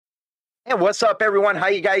And what's up, everyone? How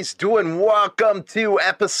you guys doing? Welcome to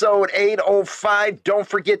episode 805. Don't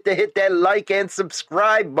forget to hit that like and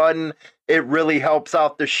subscribe button. It really helps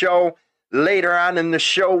out the show. Later on in the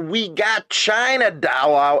show, we got China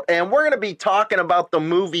Doll out, and we're going to be talking about the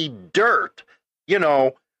movie Dirt. You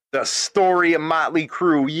know, the story of Motley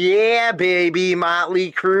Crue. Yeah, baby,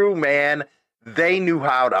 Motley Crue, man. They knew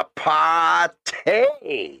how to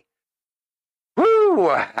party. Woo!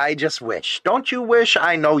 I just wish. Don't you wish?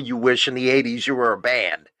 I know you wish in the 80s you were a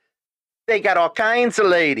band. They got all kinds of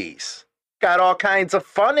ladies. Got all kinds of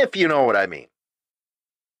fun, if you know what I mean.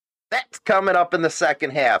 That's coming up in the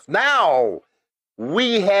second half. Now,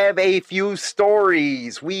 we have a few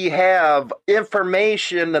stories. We have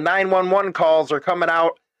information. The 911 calls are coming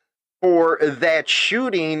out for that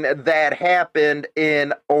shooting that happened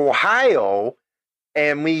in Ohio.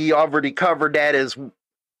 And we already covered that as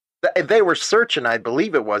they were searching, I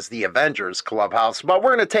believe it was the Avengers Clubhouse, but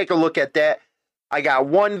we're going to take a look at that. I got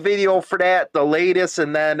one video for that, the latest,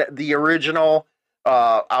 and then the original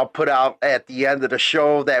I'll put out at the end of the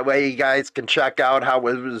show. That way you guys can check out how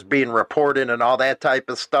it was being reported and all that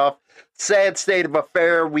type of stuff. Sad state of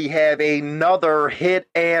affair, we have another hit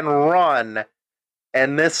and run,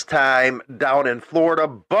 and this time down in Florida,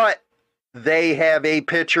 but they have a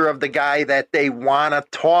picture of the guy that they want to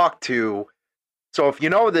talk to. So if you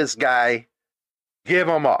know this guy, give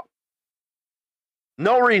him up.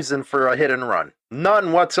 No reason for a hit and run.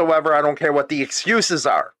 None whatsoever. I don't care what the excuses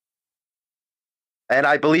are. And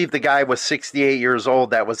I believe the guy was 68 years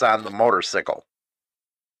old that was on the motorcycle.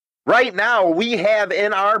 Right now, we have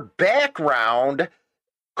in our background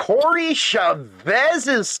Corey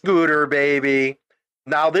Chavez's scooter, baby.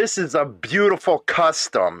 Now, this is a beautiful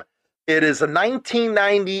custom. It is a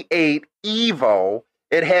 1998 Evo.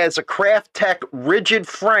 It has a Craft-Tech rigid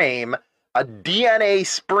frame, a DNA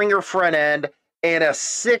Springer front end, and a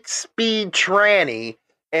 6-speed tranny,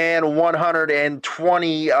 and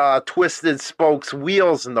 120 twisted spokes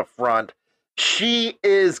wheels in the front. She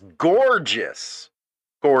is gorgeous.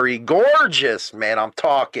 Corey, gorgeous, man, I'm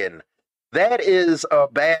talking. That is a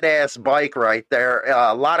badass bike right there.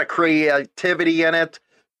 A lot of creativity in it.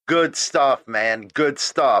 Good stuff, man, good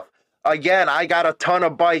stuff. Again, I got a ton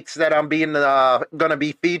of bikes that I'm being going to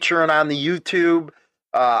be featuring on the YouTube.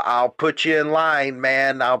 I'll put you in line,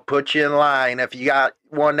 man. I'll put you in line if you got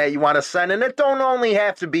one that you want to send. And it don't only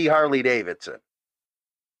have to be Harley Davidson.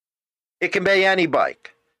 It can be any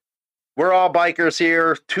bike. We're all bikers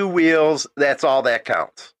here. 2 wheels. That's all that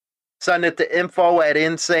counts. Send it to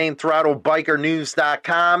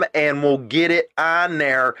info@insanethrottlebikernews.com and we'll get it on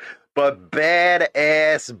there. But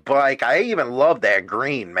badass bike. I even love that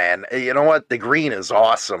green, man. You know what? The green is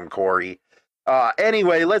awesome, Corey.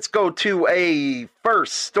 Anyway, let's go to a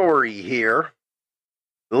first story here.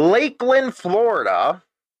 Lakeland, Florida.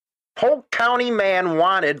 Polk County man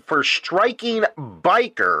wanted for striking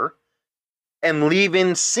biker and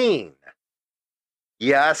leaving scene.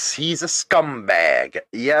 Yes, he's a scumbag.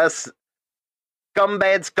 Yes,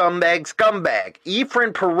 scumbag.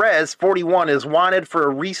 Efren Perez, 41, is wanted for a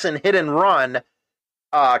recent hit and run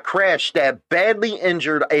crash that badly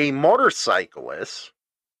injured a motorcyclist.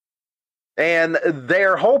 And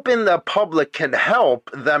they're hoping the public can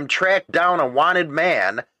help them track down a wanted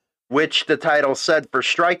man, which the title said, for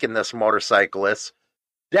striking this motorcyclist.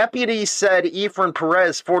 Deputies said Efren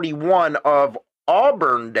Perez, 41, of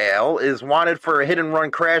Auburndale, is wanted for a hit and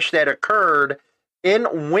run crash that occurred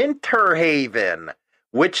in Winter Haven,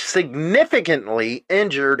 which significantly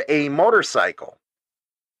injured a motorcycle.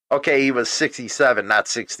 Okay, he was 67, not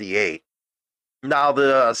 68. Now,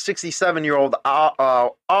 the 67-year-old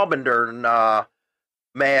Auburndale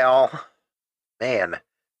male, man,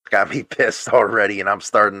 got me pissed already, and I'm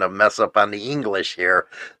starting to mess up on the English here.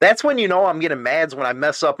 That's when you know I'm getting mad, when I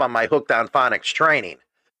mess up on my Hooked on Phonics training.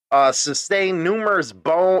 Sustained numerous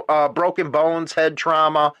broken bones, head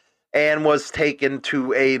trauma, and was taken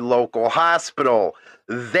to a local hospital.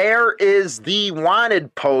 There is the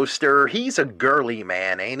wanted poster. He's a girly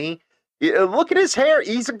man, ain't he? Look at his hair.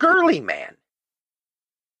 He's a girly man.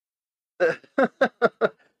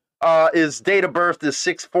 His date of birth is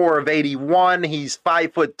 6'4" of 81. He's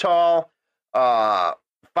 5 foot tall, 5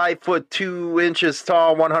 foot 2 inches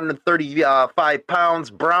tall, 135 pounds,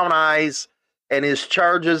 brown eyes, and his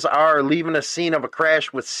charges are leaving a scene of a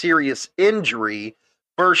crash with serious injury,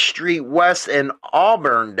 First Street West in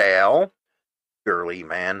Auburndale. Girly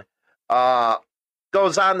man.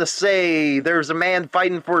 Goes on to say there's a man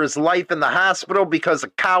fighting for his life in the hospital because a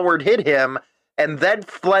coward hit him and then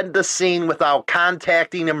fled the scene without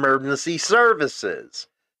contacting emergency services.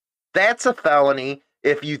 That's a felony.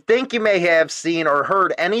 If you think you may have seen or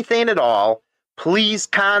heard anything at all, please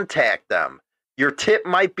contact them. Your tip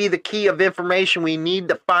might be the key of information we need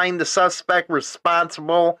to find the suspect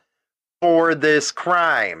responsible for this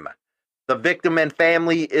crime. The victim and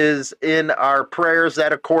family is in our prayers.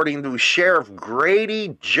 That according to Sheriff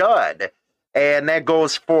Grady Judd. And that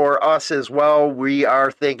goes for us as well. We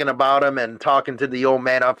are thinking about him and talking to the old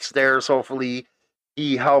man upstairs. Hopefully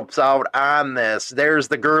he helps out on this. There's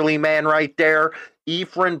the girly man right there.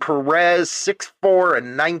 Efren Perez, 6'4"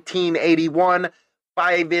 and 1981,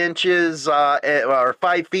 5 inches, or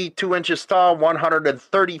 5 feet, 2 inches tall,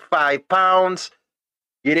 135 pounds.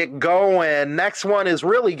 Get it going. Next one has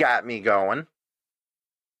really got me going.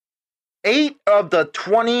 8 of the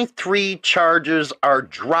 23 charges are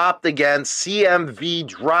dropped against CMV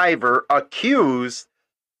driver accused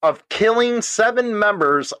of killing 7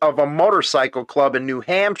 members of a motorcycle club in New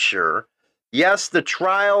Hampshire. Yes, the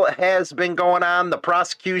trial has been going on. The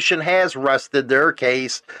prosecution has rested their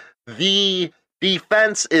case. The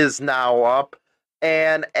defense is now up.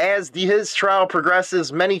 And as his trial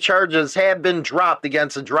progresses, many charges have been dropped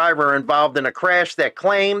against a driver involved in a crash that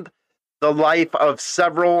claimed the life of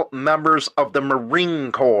several members of the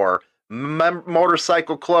Marine Corps.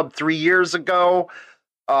 Motorcycle club 3 years ago.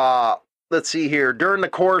 Let's see here. During the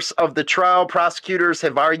course of the trial, prosecutors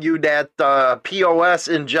have argued that POS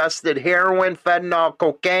ingested heroin, fentanyl,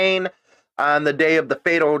 cocaine on the day of the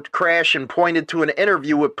fatal crash and pointed to an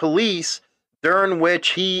interview with police during which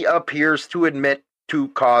he appears to admit to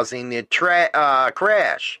causing the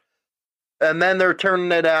crash. And then they're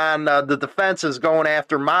turning it on. The defense is going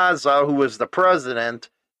after Mazza, who was the president,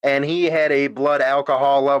 and he had a blood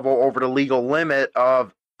alcohol level over the legal limit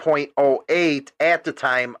of 0.08 at the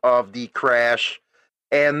time of the crash.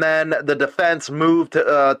 And then the defense moved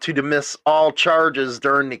to dismiss all charges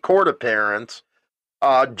during the court appearance.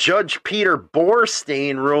 Judge Peter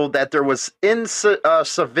Borstein ruled that there was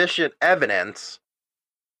insufficient evidence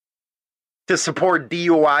to support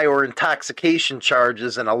DUI or intoxication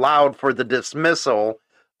charges and allowed for the dismissal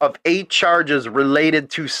of 8 charges related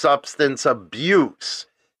to substance abuse.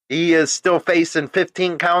 He is still facing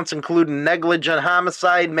 15 counts, including negligent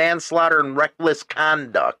homicide, manslaughter, and reckless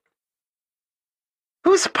conduct.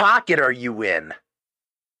 Whose pocket are you in?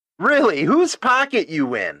 Really, whose pocket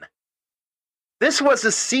you in? This was a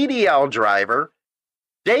CDL driver.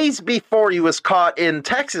 Days before he was caught in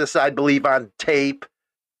Texas, I believe, on tape,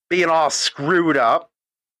 being all screwed up.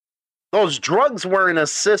 Those drugs were in a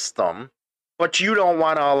system, but you don't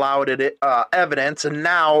want to allow it evidence, and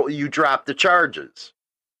now you drop the charges.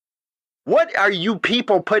 What are you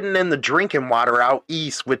people putting in the drinking water out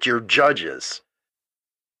east with your judges?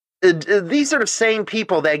 These are the same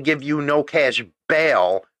people that give you no cash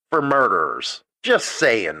bail for murderers. Just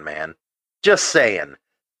saying, man. Just saying.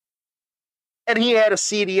 And he had a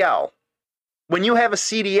CDL. When you have a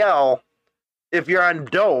CDL, if you're on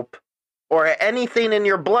dope or anything in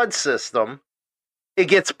your blood system, it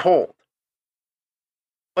gets pulled.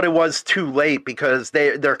 But it was too late because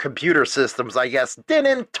their computer systems, I guess,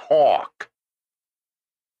 didn't talk.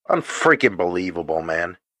 Unfreaking believable,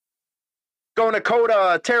 man. Going to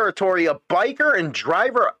Dakota territory, a biker and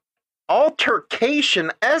driver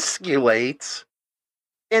altercation escalates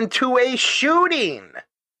into a shooting.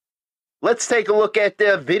 Let's take a look at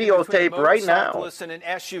the videotape right now. Motorcyclist and an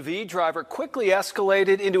SUV driver quickly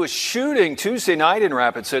escalated into a shooting Tuesday night in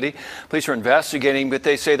Rapid City. Police are investigating, but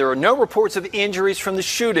they say there are no reports of injuries from the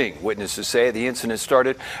shooting. Witnesses say the incident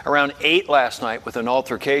started around 8 last night with an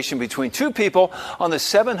altercation between 2 people on the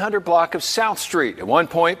 700 block of South Street. At one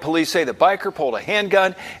point, police say the biker pulled a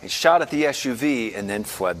handgun and shot at the SUV and then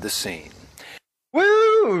fled the scene.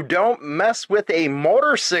 Woo! Don't mess with a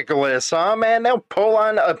motorcyclist, huh, man? They'll pull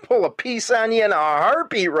a piece on you in a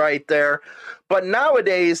heartbeat right there. But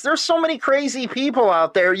nowadays, there's so many crazy people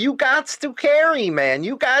out there. You gots to carry, man.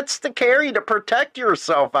 You gots to carry to protect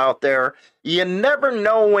yourself out there. You never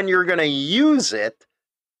know when you're going to use it.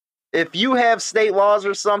 If you have state laws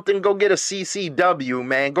or something, go get a CCW,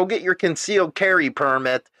 man. Go get your concealed carry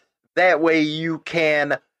permit. That way you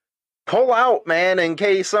can pull out, man, in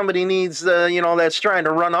case somebody needs, that's trying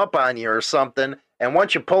to run up on you or something. And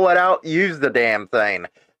once you pull it out, use the damn thing.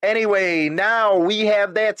 Anyway, now we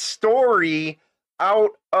have that story out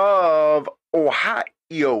of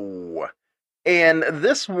Ohio. And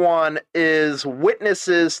this one is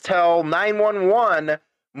witnesses tell 911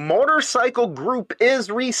 motorcycle group is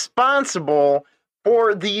responsible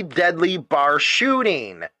for the deadly bar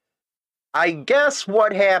shooting. I guess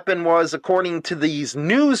what happened was, according to these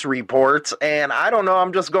news reports, and I don't know,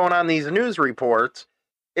 I'm just going on these news reports,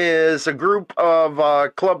 is a group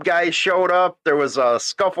of club guys showed up. There was a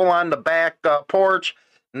scuffle on the back porch.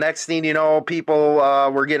 Next thing you know, people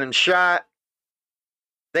were getting shot.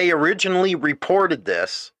 They originally reported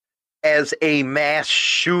this as a mass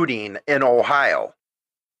shooting in Ohio.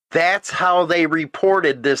 That's how they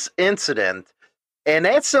reported this incident. And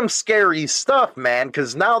that's some scary stuff, man,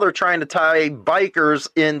 because now they're trying to tie bikers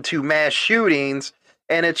into mass shootings,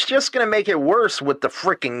 and it's just going to make it worse with the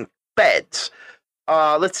freaking feds.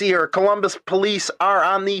 Let's see here. Columbus police are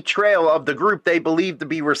on the trail of the group they believe to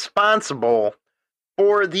be responsible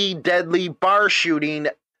for the deadly bar shooting.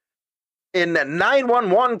 In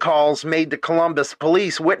 911 calls made to Columbus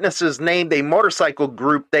police, witnesses named a motorcycle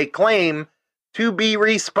group they claim to be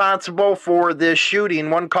responsible for this shooting.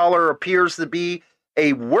 One caller appears to be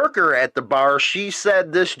a worker at the bar. She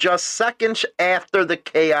said this just seconds after the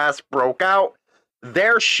chaos broke out.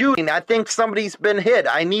 They're shooting. I think somebody's been hit.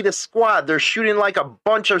 I need a squad. They're shooting like a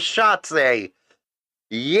bunch of shots.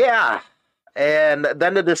 Yeah. And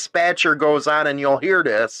then the dispatcher goes on, and you'll hear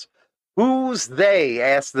this. Who's they?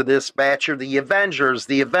 Asked the dispatcher. The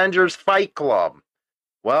Avengers Fight Club.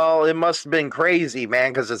 Well, it must have been crazy,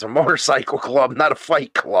 man, because it's a motorcycle club, not a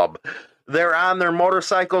fight club. They're on their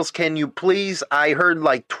motorcycles. Can you please? I heard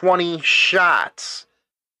like 20 shots.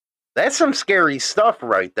 That's some scary stuff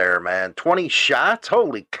right there, man. 20 shots?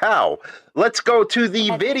 Holy cow. Let's go to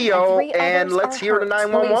the video and let's hear the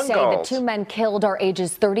 911 calls. The two men killed are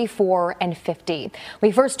ages 34 and 50.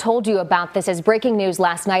 We first told you about this as breaking news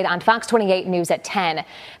last night on Fox 28 News at 10.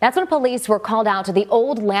 That's when police were called out to the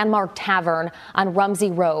old Landmark Tavern on Rumsey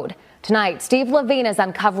Road. Tonight, Steve Levine is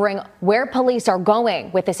uncovering where police are going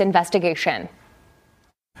with this investigation.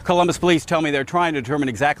 Columbus police tell me they're trying to determine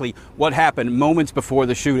exactly what happened moments before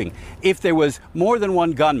the shooting, if there was more than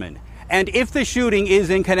one gunman, and if the shooting is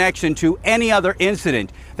in connection to any other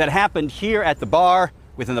incident that happened here at the bar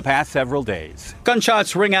within the past several days.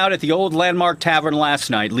 Gunshots ring out at the old Landmark Tavern last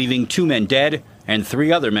night, leaving 2 men dead and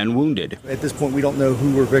 3 other men wounded. At this point, we don't know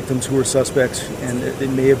who were victims, who were suspects, and it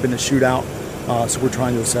may have been a shootout. So we're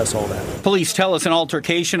trying to assess all that. Police tell us an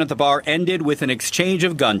altercation at the bar ended with an exchange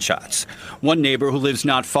of gunshots. One neighbor who lives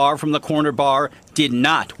not far from the corner bar did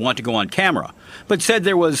not want to go on camera, but said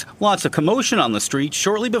there was lots of commotion on the street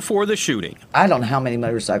shortly before the shooting. I don't know how many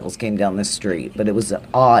motorcycles came down this street, but it was an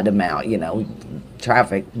odd amount,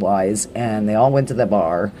 traffic-wise, and they all went to the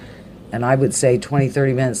bar. And I would say 20,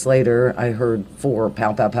 30 minutes later, I heard 4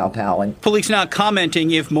 pow, pow, pow, pow. And police not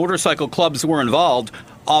commenting if motorcycle clubs were involved.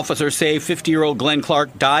 Officers say 50-year-old Glenn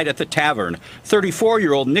Clark died at the tavern.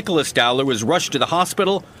 34-year-old Nicholas Dowler was rushed to the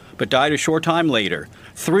hospital, but died a short time later.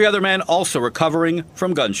 3 other men also recovering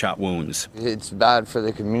from gunshot wounds. It's bad for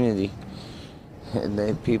the community.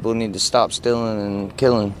 People need to stop stealing and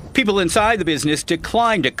killing. People inside the business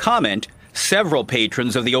declined to comment. Several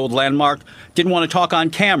patrons of the old Landmark didn't want to talk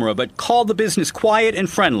on camera, but called the business quiet and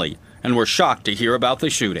friendly and were shocked to hear about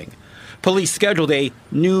the shooting. Police scheduled a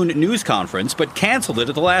noon news conference, but canceled it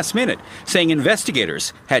at the last minute, saying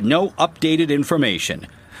investigators had no updated information.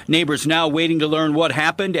 Neighbors now waiting to learn what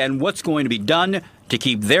happened and what's going to be done to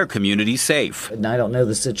keep their community safe. And I don't know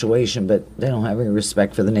the situation, but they don't have any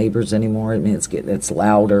respect for the neighbors anymore. I mean, it's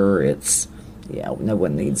louder, no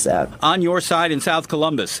one needs that. On your side in South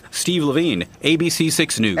Columbus, Steve Levine, ABC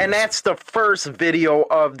 6 News. And that's the first video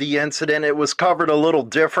of the incident. It was covered a little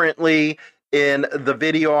differently in the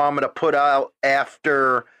video I'm going to put out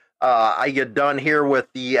after I get done here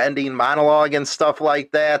with the ending monologue and stuff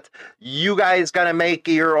like that. You guys got to make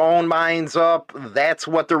your own minds up. That's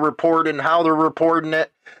what they're reporting, how they're reporting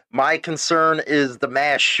it. My concern is the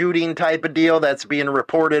mass shooting type of deal that's being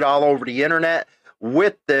reported all over the internet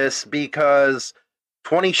with this, because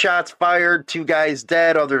 20 shots fired, 2 guys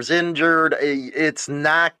dead, others injured. It's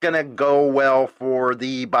not going to go well for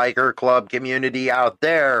the biker club community out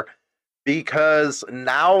there, because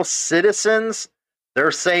now citizens,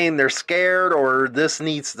 they're saying they're scared or this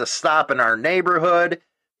needs to stop in our neighborhood.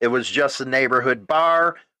 It was just a neighborhood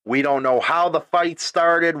bar. We don't know how the fight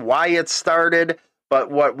started, why it started,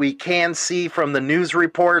 but what we can see from the news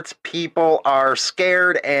reports, people are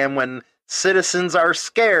scared, and when citizens are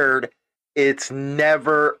scared, it's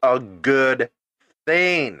never a good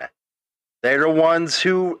thing. They're the ones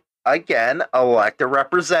who, again, elect the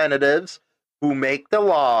representatives, who make the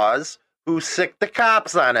laws, who sick the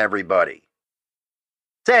cops on everybody.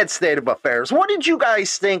 Sad state of affairs. What did you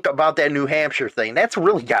guys think about that New Hampshire thing? That's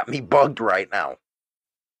really got me bugged right now.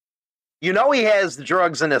 You know he has the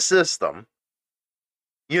drugs in his system.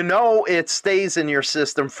 You know it stays in your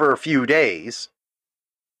system for a few days.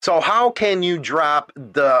 So how can you drop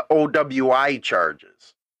the OWI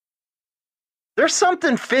charges? There's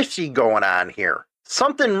something fishy going on here.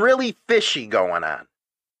 Something really fishy going on.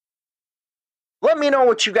 Let me know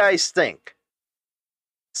what you guys think.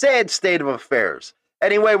 Sad state of affairs.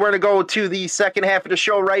 Anyway, we're going to go to the second half of the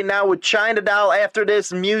show right now with China Doll after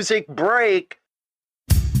this music break.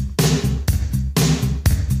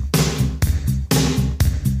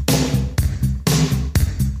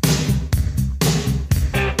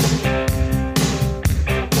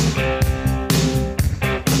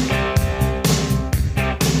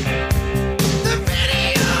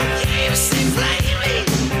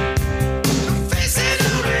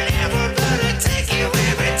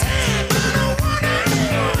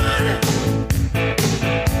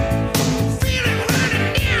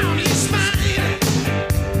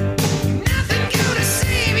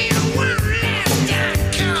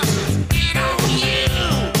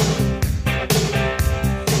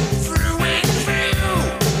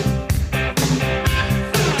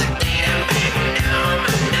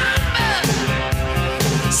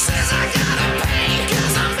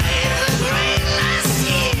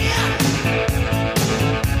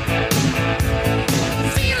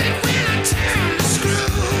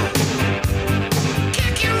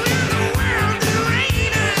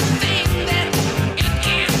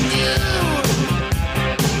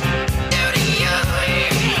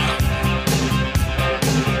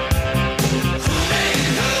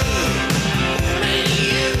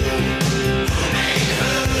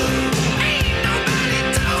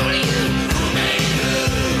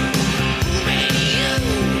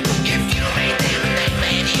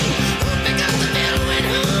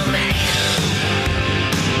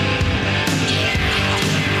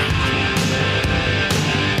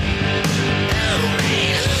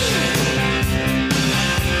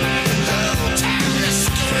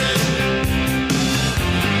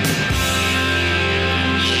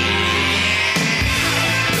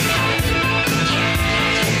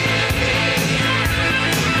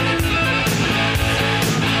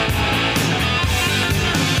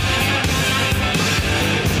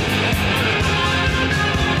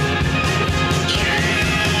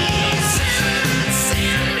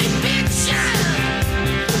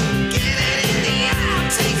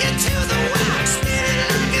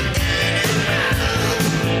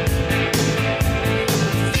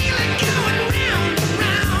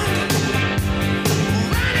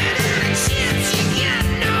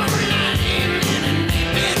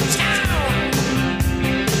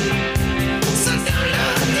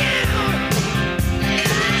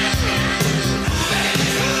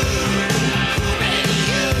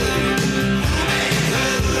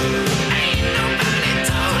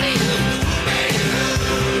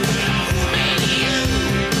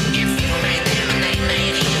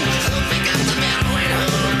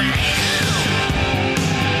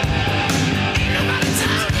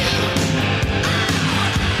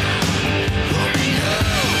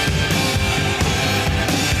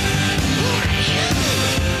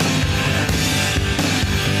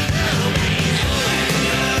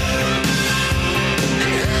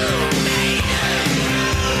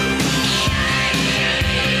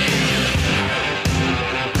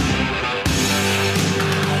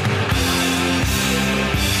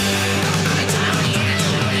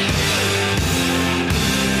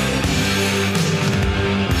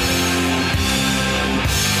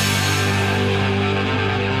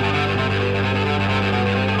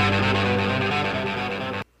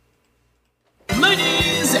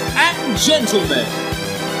 Gentlemen,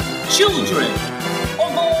 children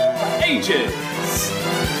of all ages,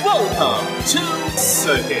 welcome to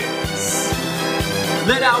Circus.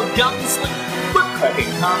 Let our gunsling,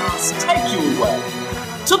 whip-cracking cast take you away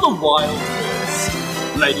to the Wild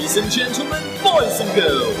West. Ladies and gentlemen, boys and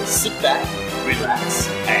girls, sit back, relax,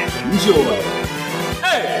 and enjoy.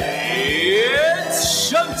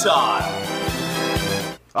 It's showtime!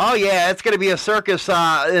 Oh, yeah, it's going to be a circus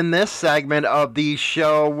in this segment of the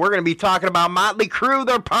show. We're going to be talking about Motley Crue,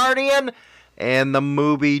 they're partying, and the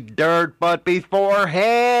movie Dirt. But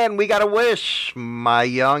beforehand, we got to wish my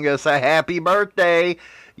youngest a happy birthday.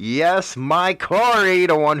 Yes, my Corey,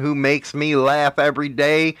 the one who makes me laugh every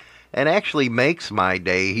day and actually makes my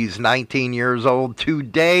day. He's 19 years old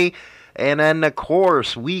today. And then, of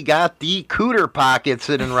course, we got the Cooter Pocket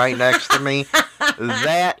sitting right next to me.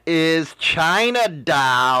 That is China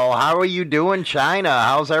Doll. How are you doing, China?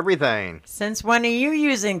 How's everything? Since when are you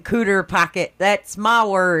using Cooter Pocket? That's my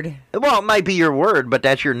word. Well, it might be your word, but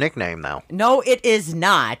that's your nickname now. No, it is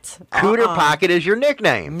not. Cooter Pocket is your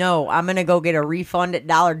nickname. No, I'm going to go get a refund at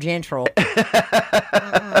Dollar General.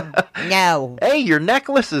 No. Hey, your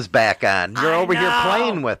necklace is back on. You're over here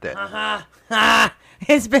playing with it.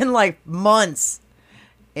 It's been like months.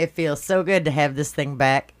 It feels so good to have this thing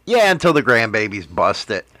back. Yeah, until the grandbabies bust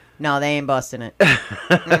it. No, they ain't busting it.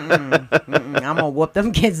 I'm going to whoop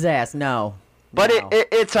them kids' ass. No. But No.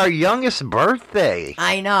 it's our youngest birthday.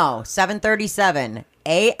 I know. 7:37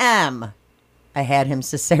 a.m. I had him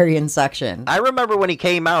cesarean section. I remember when he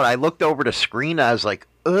came out, I looked over the screen, I was like,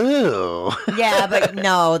 ooh. Yeah, but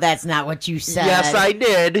no, that's not what you said. Yes, I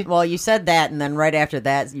did. Well, you said that, and then right after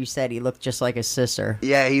that, you said he looked just like his sister.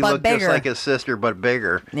 Yeah, he But looked just bigger. like his sister, but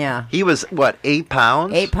bigger. Yeah. He was, what, 8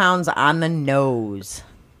 pounds? 8 pounds on the nose.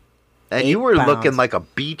 And 8 you were looking pounds. like a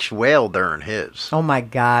beach whale during his. Oh my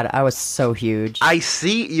God, I was so huge. I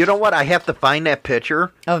see, you know what? I have to find that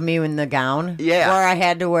picture. Of me in the gown. Yeah. Where I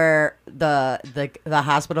had to wear the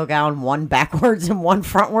hospital gown, one backwards and one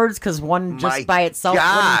frontwards, because one just My by itself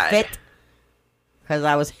God. wouldn't fit. Because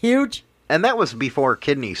I was huge. And that was before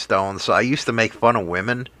kidney stones, so I used to make fun of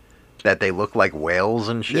women that they look like whales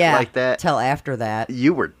and shit Yeah. like that. Till after that.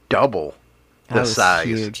 You were double I the was size.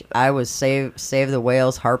 huge. I was save the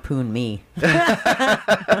whales, harpoon me. It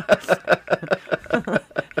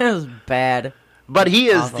was bad. But he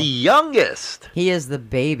is Awful. the youngest He is the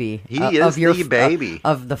baby. He of is your, the baby.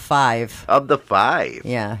 of the 5. of the 5.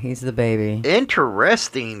 Yeah, he's the baby.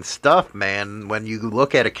 Interesting stuff, man, when you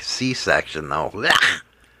look at a C-section, though. Ugh.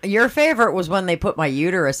 Your favorite was when they put my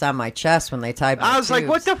uterus on my chest when they tied my I was like,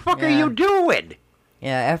 what tubes. the fuck are Yeah. you doing?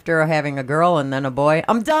 Yeah, after having a girl and then a boy,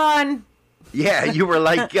 I'm done. Yeah, you were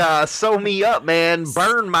like, sew me up, man.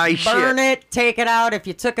 Burn my shit. Burn it, take it out. If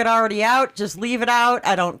you took it already out, just leave it out.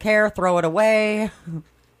 I don't care. Throw it away.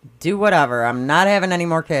 Do whatever. I'm not having any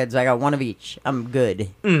more kids. I got one of each. I'm good.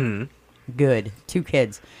 Mhm. Good. 2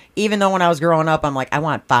 kids. Even though when I was growing up, I'm like, I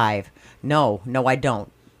want 5. No, I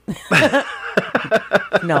don't.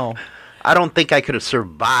 No. I don't think I could have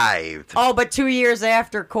survived. Oh, but 2 years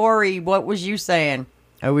after Corey, what was you saying?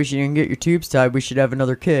 I wish you didn't get your tubes tied. We should have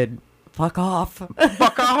another kid. Fuck off.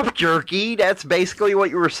 Fuck off, jerky. That's basically what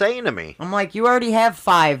you were saying to me. I'm like, you already have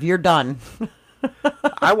 5. You're done.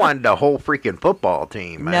 I wanted a whole freaking football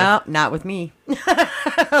team, man. No, not with me.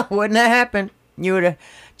 Wouldn't have happened. You would have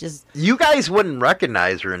just... You guys wouldn't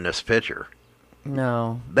recognize her in this picture.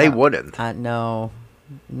 No. They wouldn't. No,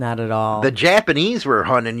 not at all. The Japanese were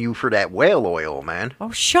hunting you for that whale oil, man.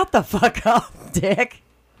 Oh, shut the fuck up, Dick.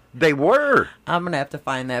 They were. I'm going to have to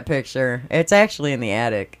find that picture. It's actually in the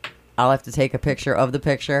attic. I'll have to take a picture of the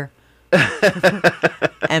picture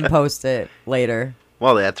and post it later.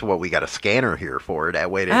 Well, that's what we got a scanner here for. That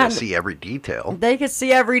way they can see every detail. They can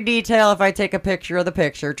see every detail if I take a picture of the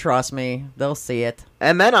picture. Trust me. They'll see it.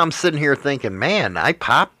 And then I'm sitting here thinking, man, I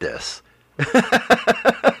popped this.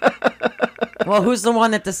 Well, who's the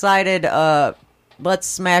one that decided, let's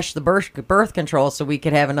smash the birth control so we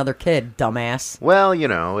could have another kid, dumbass? Well, you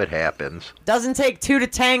know, it happens. Doesn't take 2 to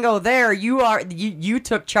tango there. You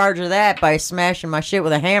took charge of that by smashing my shit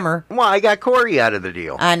with a hammer. Well, I got Corey out of the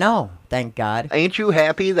deal. I know. Thank God. Ain't you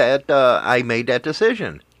happy that I made that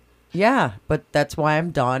decision? Yeah, but that's why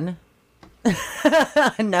I'm done.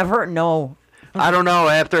 Never, no. I don't know.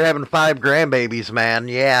 After having 5 grandbabies, man,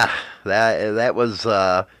 yeah, that was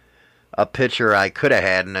a picture I could have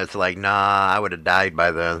had, and it's like, nah, I would have died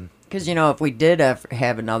by then. Because, if we did have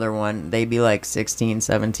another one, they'd be like 16,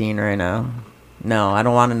 17 right now. No, I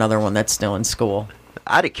don't want another one that's still in school.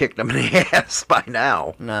 I'd have kicked them in the ass by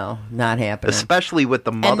now. No, not happening. Especially with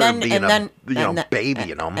the mother being a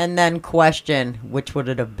baby, And then question, which would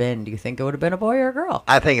it have been? Do you think it would have been a boy or a girl?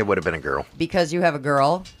 I think it would have been a girl. Because you have a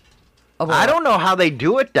girl. A boy. I don't know how they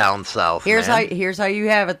do it down south. Here's man. how you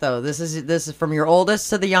have it though. This is from your oldest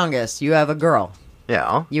to the youngest. You have a girl.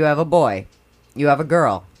 Yeah. You have a boy. You have a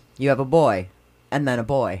girl. You have a boy, and then a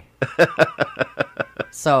boy.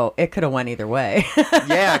 So it could have went either way.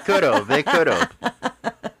 Yeah, it could have. It could have.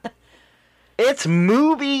 It's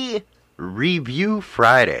Movie Review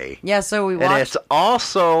Friday. Yeah, so we watched. And it's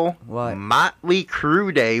also What? Motley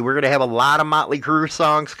Crue Day. We're going to have a lot of Motley Crue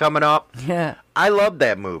songs coming up. Yeah. I loved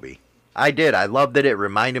that movie. I did. I loved it. It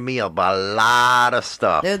reminded me of a lot of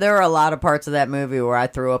stuff. There were a lot of parts of that movie where I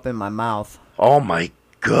threw up in my mouth. Oh, my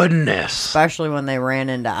goodness. Especially when they ran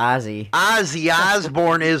into Ozzy. Ozzy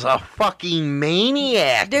Osbourne is a fucking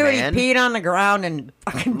maniac, Dude, man. he peed on the ground and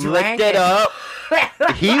fucking drank Licked it up.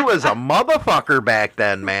 He was a motherfucker back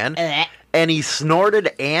then, man. And he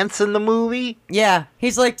snorted ants in the movie. Yeah.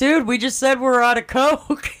 He's like, dude, we just said we're out of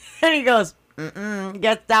Coke. And he goes,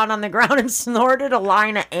 gets down on the ground and snorted a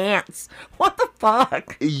line of ants. What the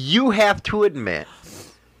fuck? You have to admit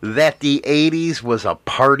that the 80s was a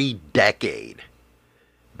party decade.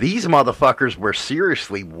 These motherfuckers were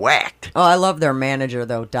seriously whacked. Oh, I love their manager,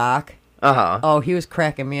 though, Doc. Uh-huh. Oh, he was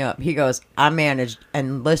cracking me up. He goes, I managed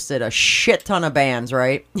and listed a shit ton of bands,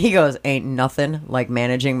 right? He goes, ain't nothing like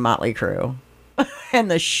managing Motley Crue. And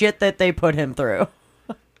the shit that they put him through.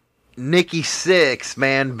 Nikki Sixx,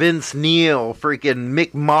 man, Vince Neil, freaking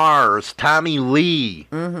Mick Mars, Tommy Lee.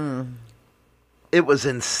 Mm-hmm. It was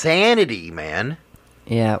insanity, man.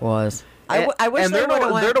 Yeah, it was. I wish and they're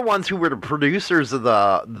the ones who were the producers of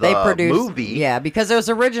the movie. Yeah, because it was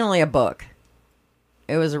originally a book.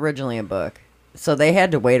 So they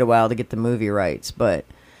had to wait a while to get the movie rights, but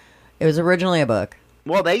it was originally a book.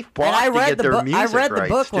 Well, they fought to get their music rights, I read the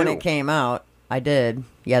book too. when it came out. I did.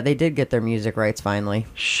 Yeah, they did get their music rights finally.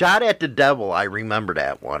 Shot at the Devil, I remember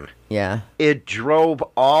that one. Yeah. It drove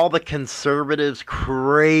all the conservatives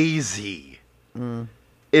crazy.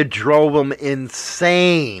 It drove them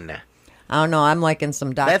insane. I don't know. I'm liking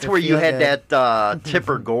some Dr. That's where you had Feelgood. that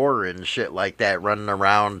Tipper Gore and shit like that running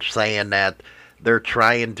around saying that they're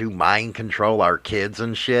trying to mind control our kids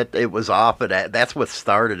and shit. It was off of that. That's what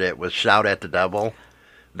started it, was Shout at the Devil,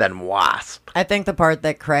 then Wasp. I think the part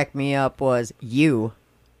that cracked me up was you.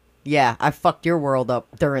 Yeah, I fucked your world up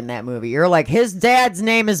during that movie. You're like, his dad's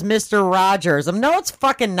name is Mr. Rogers. No, it's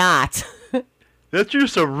fucking not. That's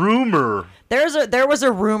just a rumor. There was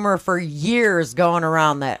a rumor for years going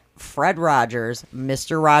around that Fred Rogers,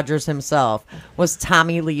 Mr. Rogers himself, was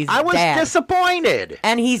Tommy Lee's dad. I was disappointed.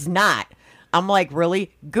 And he's not. I'm like,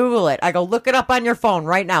 really? Google it. I go, look it up on your phone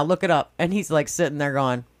right now. Look it up. And he's like sitting there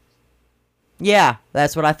going, yeah,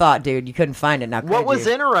 that's what I thought, dude. You couldn't find it now. What was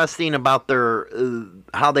interesting about their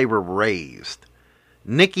how they were raised,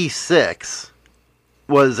 Nikki Sixx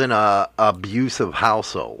was in a abusive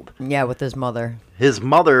household. Yeah, with his mother. His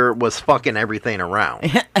mother was fucking everything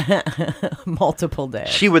around. Multiple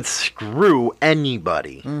dads. She would screw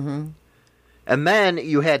anybody. Mm-hmm. And then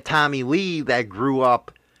you had Tommy Lee that grew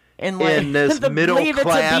up in this middle leave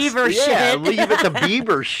class. Leave it to Beaver shit. shit. Leave it to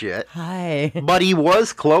Beaver shit. Hi. But he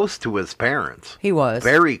was close to his parents. He was.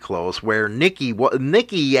 Very close, where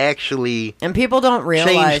Nikki actually... And people don't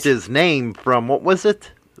realize... changed his name from, what was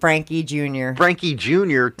it? Frankie Jr. Frankie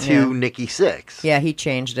Jr. to Nikki Sixx. Yeah, he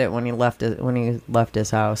changed it when he left his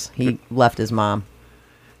house. He left his mom.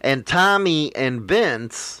 And Tommy and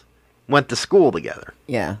Vince went to school together.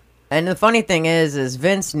 Yeah. And the funny thing is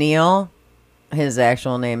Vince Neil, his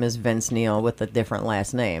actual name is Vince Neil with a different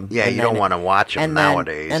last name. Yeah, and you don't want to watch him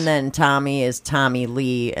nowadays. And then Tommy is Tommy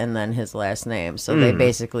Lee and then his last name. So they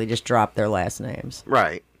basically just dropped their last names.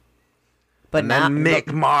 Right. But and then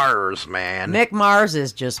Mick Mars, man. Mick Mars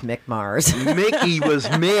is just Mick Mars. Mickey was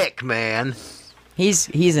Mick, man. He's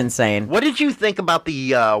insane. What did you think about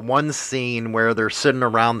the one scene where they're sitting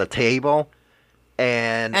around the table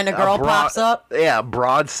and a girl pops up? Yeah, a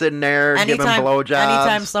broad sitting there giving blowjobs.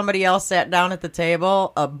 Anytime somebody else sat down at the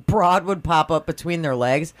table, a broad would pop up between their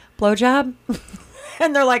legs. Blowjob?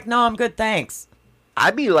 And they're like, no, I'm good, thanks.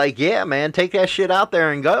 I'd be like, yeah, man, take that shit out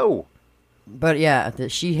there and go. But yeah,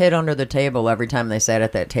 she hid under the table every time they sat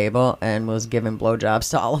at that table and was giving blowjobs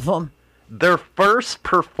to all of them. Their first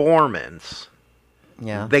performance,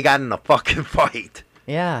 they got in a fucking fight.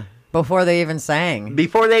 Yeah, before they even sang.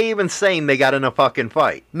 Before they even sang, they got in a fucking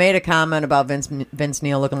fight. Made a comment about Vince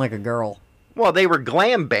Neil looking like a girl. Well, they were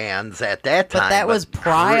glam bands at that time. But that was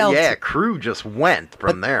prior. Crew just went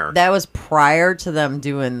from there. That was prior to them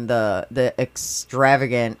doing the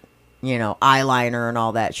extravagant, eyeliner and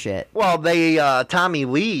all that shit. Well, Tommy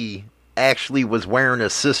Lee actually was wearing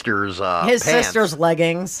his sister's his pants. sister's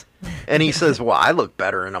leggings. And he says, well, I look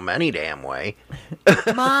better in them any damn way.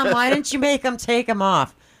 Mom, why didn't you make them take them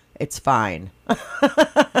off? It's fine.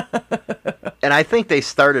 And I think they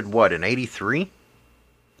started, in 83?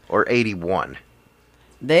 Or 81?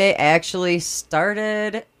 They actually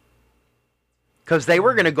started... Because they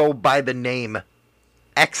were going to go by the name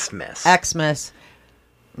Xmas. Xmas.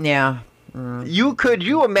 Yeah. Could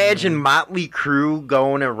you imagine Motley Crue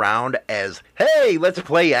going around as, hey, let's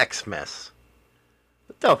play Xmas?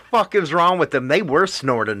 What the fuck is wrong with them? They were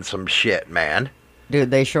snorting some shit, man.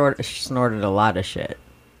 Dude, they snorted a lot of shit.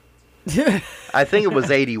 I think it was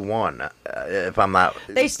 81, if I'm not...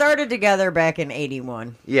 They started together back in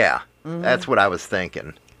 81. Yeah, That's what I was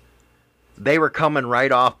thinking. They were coming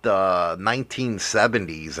right off the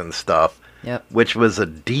 1970s and stuff. Yep. Which was a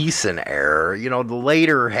decent era. The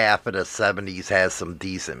later half of the 70s has some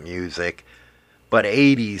decent music. But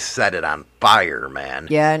 80s set it on fire, man.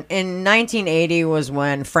 Yeah, in 1980 was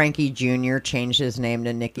when Frankie Jr. changed his name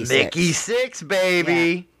to Nikki Sixx. Nikki Sixx, baby!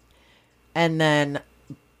 Yeah. And then,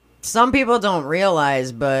 some people don't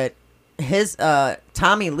realize, but his,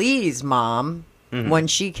 Tommy Lee's mom, when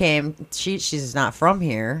she came, she's not from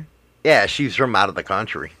here. Yeah, she's from out of the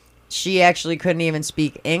country. She actually couldn't even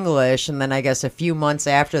speak English, and then I guess a few months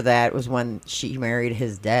after that was when she married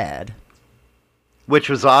his dad. Which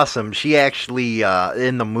was awesome. She actually,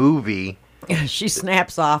 in the movie, She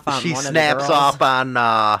snaps off on She one snaps of the girls. off on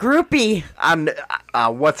Groupie.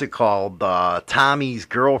 on what's it called? Tommy's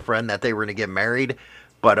girlfriend that they were gonna get married,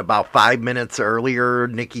 but about 5 minutes earlier,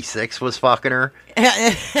 Nikki Sixx was fucking her,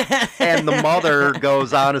 and the mother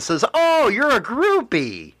goes on and says, "Oh, you're a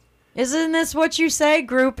groupie." Isn't this what you say,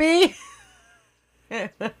 groupie?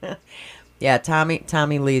 Yeah,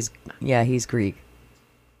 Tommy Lee's. Yeah, he's Greek.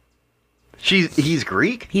 He's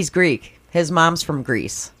Greek? He's Greek. His mom's from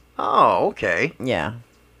Greece. Oh, okay. Yeah.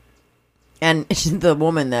 And the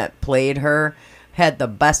woman that played her had the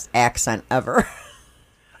best accent ever.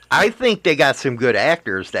 I think they got some good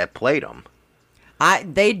actors that played them.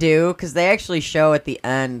 They do, because they actually show at the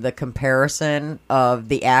end the comparison of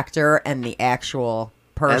the actor and the actual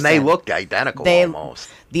person. And they looked identical almost.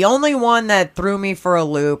 The only one that threw me for a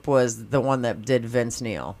loop was the one that did Vince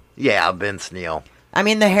Neil. Yeah, Vince Neil. I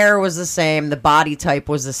mean, the hair was the same, the body type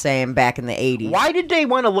was the same back in the 80s. Why did they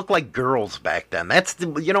want to look like girls back then? That's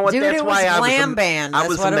you know what? Dude, that's it why was I glam was. band. I That's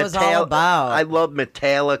was what it was all about. I love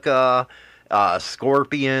Metallica,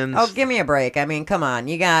 Scorpions. Oh, give me a break. I mean, come on.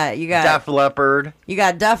 You got Def Leppard. You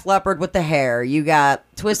got Def Leppard with the hair. You got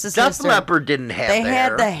Twisted Sister. Def Leppard didn't have. They the had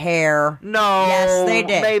hair. the hair. No. Yes, they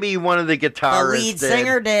did. Maybe one of the guitarists. The lead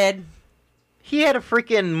singer did. He had a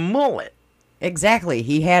freaking mullet. Exactly.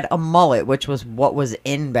 He had a mullet, which was what was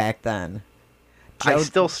in back then. I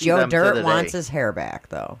still see Joe them to Dirt the wants day. his hair back,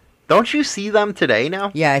 though. Don't you see them today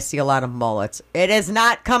now? Yeah, I see a lot of mullets. It is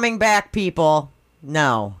not coming back, people.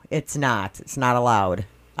 No, it's not. It's not allowed.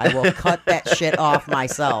 I will cut that shit off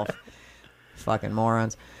myself. Fucking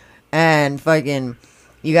morons. And fucking,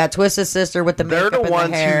 you got Twisted Sister with the They're makeup the and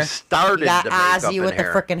ones the hair. who started You got the makeup Ozzy and with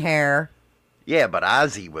hair. the freaking hair. Yeah, but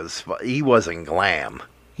Ozzy he wasn't glam.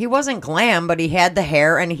 He wasn't glam, but he had the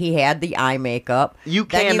hair and he had the eye makeup. You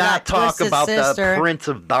Then cannot got talk Twisted about Sister. the Prince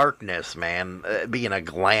of Darkness, man, being a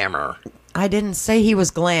glamour. I didn't say he was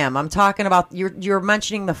glam. I'm talking about you're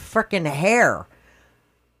mentioning the frickin' hair.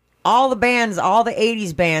 All the bands, all the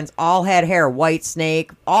 80s bands all had hair. White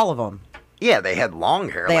Snake, all of them. Yeah, they had long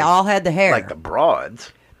hair. They all had the hair. Like the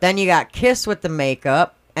broads. Then you got Kiss with the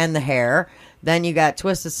makeup and the hair. Then you got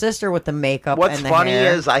Twisted Sister with the makeup What's and the funny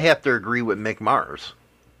hair. is I have to agree with Mick Mars.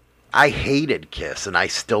 I hated Kiss, and I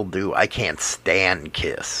still do. I can't stand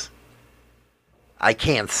Kiss. I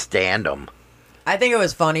can't stand them. I think it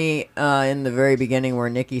was funny in the very beginning where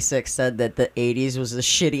Nikki Sixx said that the 80s was the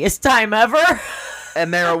shittiest time ever.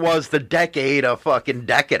 And there was the decade of fucking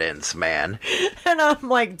decadence, man. And I'm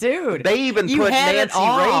like, dude, They even you put had it Nancy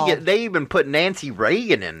all. Reagan. They even put Nancy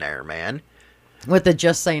Reagan in there, man. With the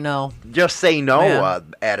Just Say No. Just say no Yeah.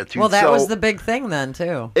 attitude. Well, that So was the big thing then,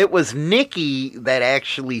 too. it was Nikki that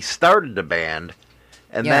actually started the band,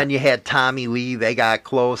 and Yeah. then you had Tommy Lee. They got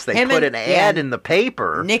close. They Him put and- an ad yeah. in the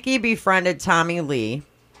paper. Nikki befriended Tommy Lee.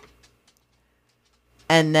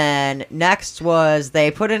 And then next was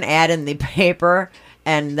they put an ad in the paper,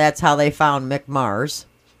 and that's how they found Mick Mars.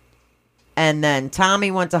 And then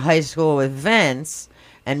Tommy went to high school with Vince,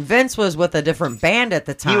 and Vince was with a different band at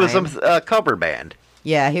the time. He was a cover band.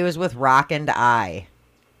 Yeah, he was with Rock and I,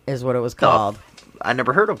 is what it was called, I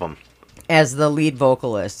never heard of him. as the lead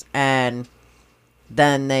vocalist. And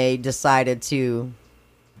then they decided to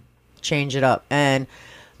change it up. And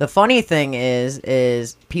the funny thing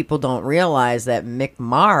is people don't realize that Mick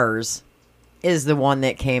Mars is the one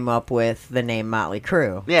that came up with the name Motley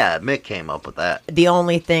Crue. Yeah, Mick came up with that. The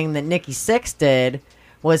only thing that Nikki Sixx did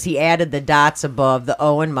was he added the dots above the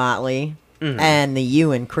O in Motley and the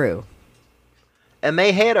U in Crue. And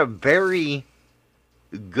they had a very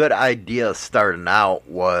good idea starting out,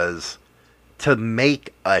 was to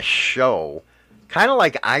make a show kind of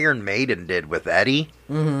like Iron Maiden did with Eddie.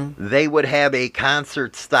 Mm-hmm. They would have a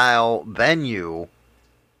concert style venue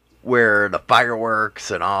where the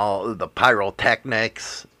fireworks and all the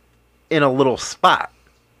pyrotechnics in a little spot.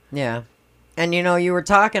 Yeah. And you know, you were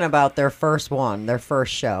talking about their first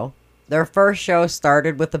show. Their first show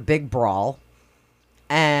started with a big brawl,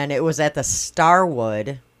 and it was at the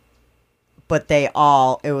Starwood, but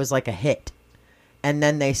it was like a hit. And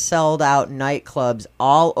then they sold out nightclubs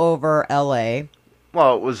all over LA.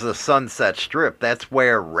 Well, it was the Sunset Strip. That's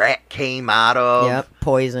where Rat came out of. Yep,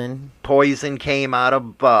 Poison. Poison came out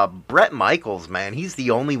of. Bret Michaels, man. He's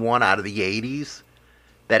the only one out of the 80s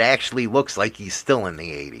that actually looks like he's still in the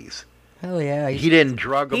 80s. Hell yeah. He didn't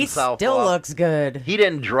drug himself up. He still looks good. He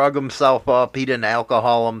didn't drug himself up. He didn't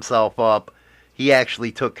alcohol himself up. He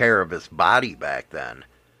actually took care of his body back then.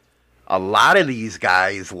 A lot of these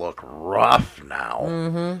guys look rough now.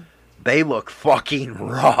 Mm-hmm. They look fucking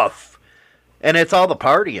rough. And it's all the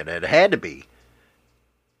partying. It had to be.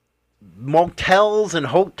 Motels and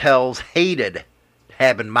hotels hated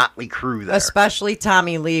having Motley Crue there. Especially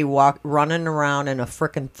Tommy Lee running around in a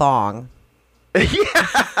frickin' thong.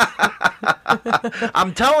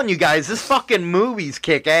 I'm telling you guys, this fucking movie's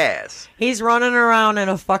kick ass. He's running around in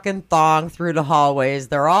a fucking thong through the hallways.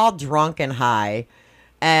 They're all drunk and high.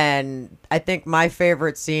 And I think my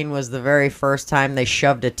favorite scene was the very first time they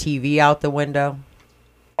shoved a TV out the window.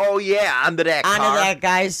 Oh, yeah, onto that car. Onto that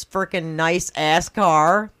guy's freaking nice-ass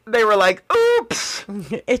car. They were like, oops.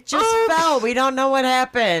 It just fell. We don't know what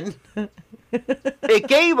happened. It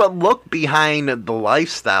gave a look behind the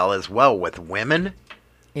lifestyle as well with women.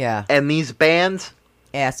 Yeah. And these bands.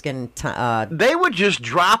 Asking... they would just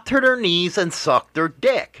drop to their knees and suck their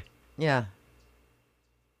dick. Yeah.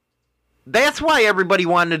 That's why everybody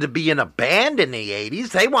wanted to be in a band in the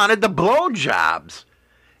 80s. They wanted the blowjobs.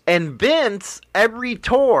 And Vince, every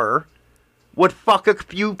tour, would fuck a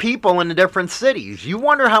few people in the different cities. You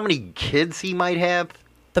wonder how many kids he might have?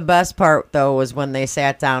 The best part, though, was when they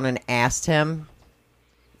sat down and asked him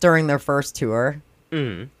during their first tour.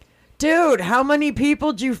 Mm-hmm. Dude, how many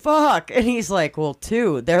people did you fuck? And he's like, well,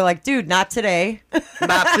 2. They're like, dude, not today.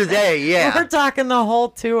 Not today, yeah. We're talking the whole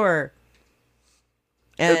tour.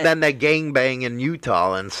 And then that gangbang in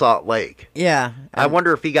Utah and Salt Lake. Yeah. I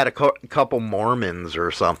wonder if he got a couple Mormons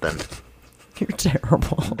or something. You're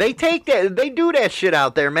terrible. They do that shit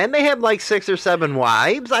out there, man. They have like 6 or 7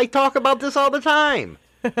 wives. I talk about this all the time.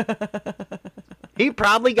 He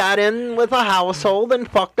probably got in with a household and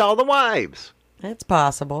fucked all the wives. It's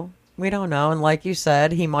possible. We don't know. And like you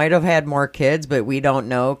said, he might have had more kids, but we don't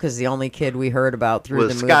know because the only kid we heard about through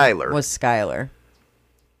the movie was Skylar.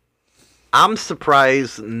 I'm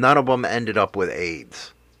surprised none of them ended up with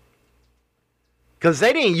AIDS. Because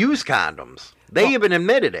they didn't use condoms. They even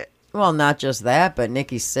admitted it. Well, not just that, but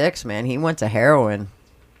Nikki Sixx, man, he went to heroin.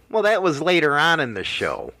 Well, that was later on in the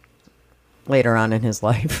show. Later on in his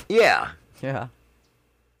life. Yeah. Yeah.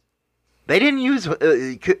 They didn't use...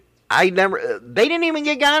 they didn't even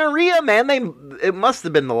get gonorrhea, man. It must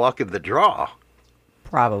have been the luck of the draw.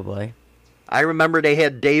 Probably. I remember they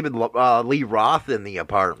had David Lee Roth in the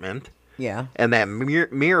apartment. Yeah. And that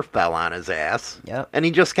mirror fell on his ass. Yep. And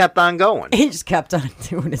he just kept on going. He just kept on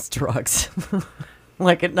doing his drugs.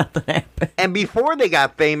 Like it nothing happened. And before they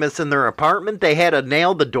got famous in their apartment, they had to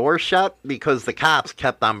nail the door shut because the cops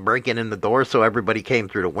kept on breaking in the door, so everybody came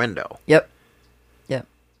through the window. Yep.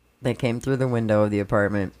 They came through the window of the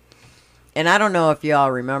apartment. And I don't know if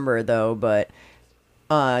y'all remember, though, but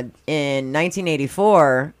in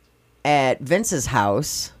 1984, at Vince's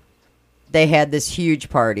house, they had this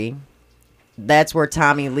huge party. That's where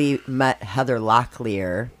Tommy Lee met Heather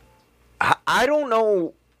Locklear. I don't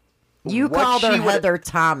know. You called her Heather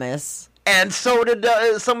Thomas. And so did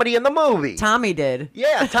somebody in the movie. Tommy did.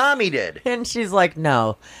 Yeah, Tommy did. And she's like,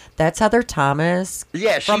 no, that's Heather Thomas.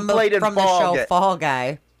 Yeah, she played in from the show Fall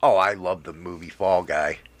Guy. Oh, I love the movie Fall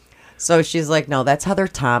Guy. So she's like, no, that's Heather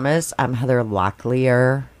Thomas. I'm Heather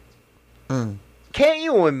Locklear. Can't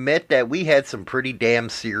you admit that we had some pretty damn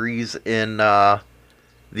series in the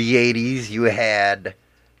 80s? You had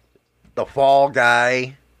the Fall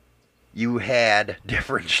Guy. You had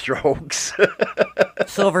Different Strokes.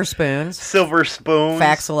 Silver Spoons.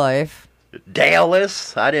 Facts of Life.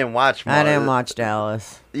 Dallas. I didn't watch much. I didn't watch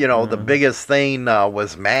Dallas. You know, the biggest thing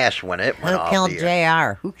was MASH when it went off Who killed the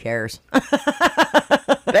air. JR? Who cares?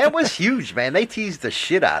 That was huge, man. They teased the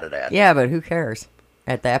shit out of that. Yeah, but who cares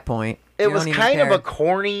at that point? It was kind of a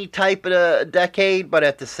corny type of decade, but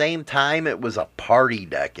at the same time, it was a party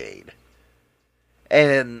decade.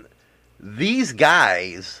 And these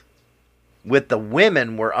guys with the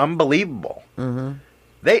women were unbelievable.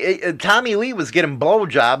 Mm-hmm. Tommy Lee was getting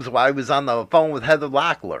blowjobs while he was on the phone with Heather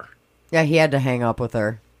Locklear. Yeah, he had to hang up with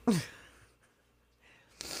her.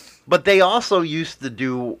 But they also used to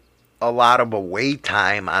do a lot of away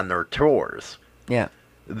time on their tours. Yeah.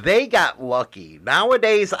 They got lucky.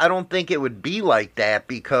 Nowadays, I don't think it would be like that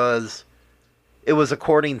because it was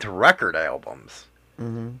according to record albums.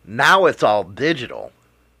 Mm-hmm. Now it's all digital.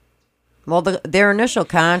 Well, their initial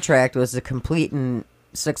contract was to complete and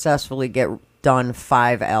successfully get done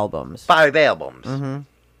 5 albums. 5 albums. Mm-hmm.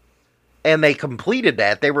 And they completed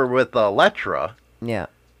that. They were with Elektra. Yeah.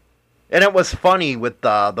 And it was funny with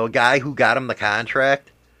the guy who got him the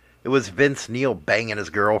contract. It was Vince Neil banging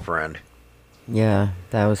his girlfriend. Yeah,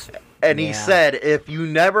 that was... And he said, if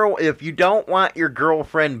you don't want your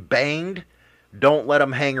girlfriend banged, don't let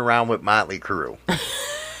him hang around with Motley Crue.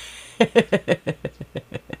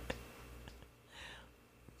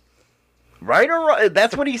 Right or wrong?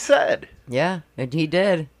 That's what he said. Yeah, and he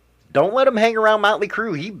did. Don't let him hang around Motley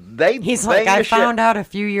Crue. He's like, I found out a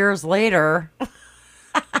few years later.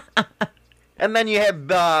 And then you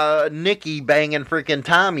have Nikki banging freaking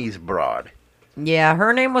Tommy's broad. Yeah,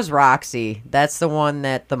 her name was Roxy. That's the one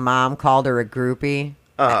that the mom called her a groupie.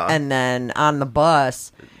 And then on the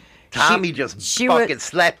bus, Tommy she fucking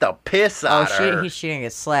slapped the piss out of her. She didn't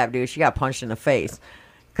get slapped, dude. She got punched in the face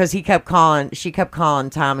because she kept calling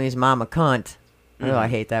Tommy's mom a cunt. Oh, I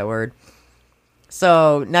hate that word.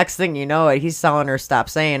 So next thing you know, he's telling her stop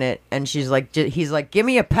saying it, and he's like, "Give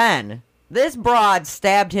me a pen." This broad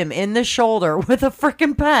stabbed him in the shoulder with a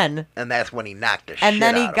freaking pen. And that's when he knocked the shit And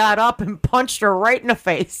then he out got of her. up and punched her right in the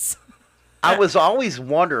face. I was always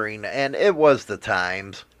wondering, and it was the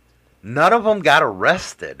times, none of them got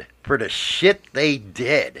arrested for the shit they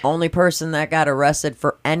did. Only person that got arrested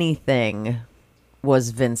for anything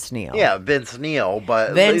was Vince Neil. Yeah, Vince Neil,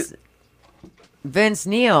 but... Vince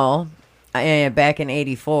Neil, back in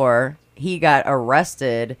 '84, he got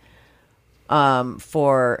arrested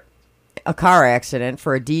for a car accident,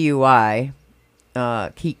 for a DUI.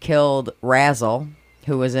 He killed Razzle,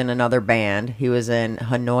 who was in another band. He was in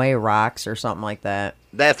Hanoi Rocks or something like that.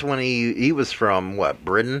 That's when he was from, what,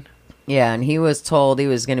 Britain? Yeah, and he was told he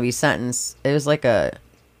was going to be sentenced. It was like a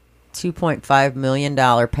 $2.5 million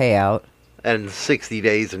payout. And 60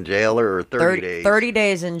 days in jail or 30 days? 30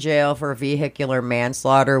 days in jail for vehicular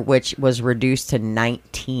manslaughter, which was reduced to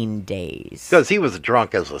 19 days. Because he was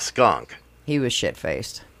drunk as a skunk. He was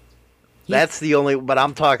shit-faced. That's the only... But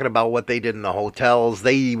I'm talking about what they did in the hotels.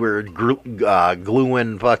 They were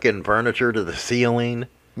gluing fucking furniture to the ceiling.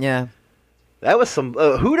 Yeah. That was some...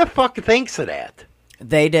 who the fuck thinks of that?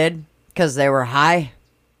 They did, because they were high.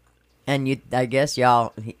 And I guess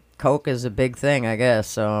coke is a big thing, I guess.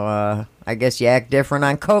 So I guess you act different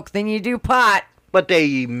on coke than you do pot. But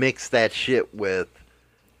they mix that shit with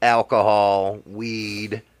alcohol,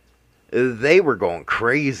 weed. They were going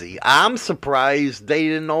crazy. I'm surprised they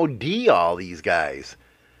didn't OD all these guys.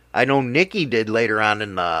 I know Nikki did later on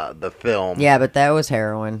in the film. Yeah, but that was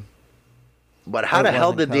heroin. But how the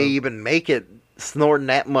hell did they even make it snorting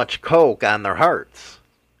that much coke on their hearts?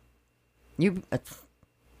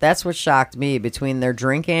 That's what shocked me, between their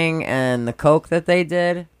drinking and the coke that they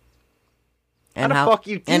did. And how the fuck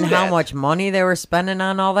you do and that? how much money they were spending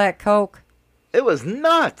on all that coke. It was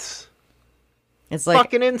nuts. It's like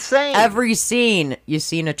fucking insane. Every scene, you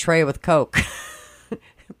seen a tray with coke.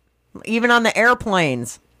 Even on the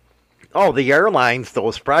airplanes. Oh, the airlines,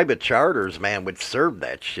 those private charters, man, would serve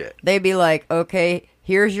that shit. They'd be like, okay,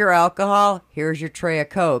 here's your alcohol, here's your tray of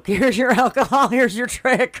coke. Here's your alcohol, here's your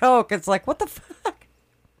tray of coke. It's like, what the fuck?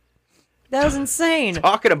 That was insane.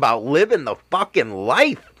 Talking about living the fucking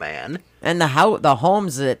life, man. And the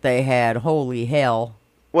homes that they had, holy hell.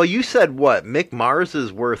 Well, you said what? Mick Mars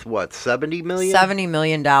is worth what? $70 million? $70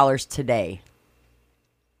 million today.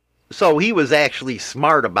 So he was actually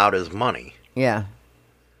smart about his money. Yeah.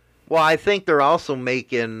 Well, I think they're also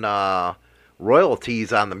making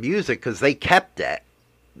royalties on the music because they kept that.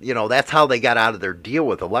 You know, that's how they got out of their deal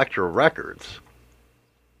with Elektra Records.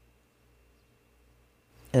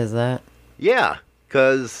 Is that? Yeah,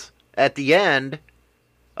 because at the end,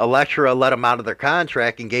 Elektra let them out of their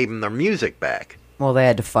contract and gave them their music back. Well, they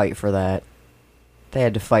had to fight for that. They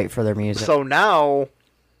had to fight for their music. So now,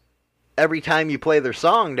 every time you play their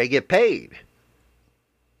song, they get paid.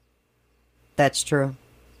 That's true.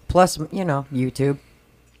 Plus, YouTube.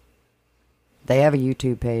 They have a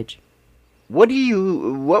YouTube page. What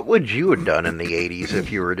would you have done in the 80s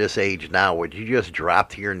if you were this age now? Would you just drop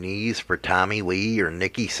to your knees for Tommy Lee or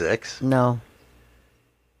Nikki Sixx? No.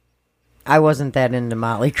 I wasn't that into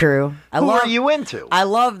Motley Crue. Who are you into? I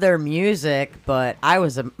love their music, but I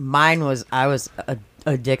was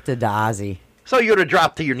addicted to Ozzy. So you would have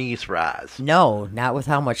dropped to your knees for Oz? No, not with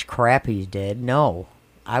how much crap he did. No,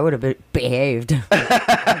 I would have behaved.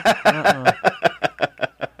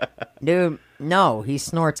 Dude, no, he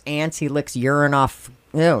snorts ants. He licks urine off.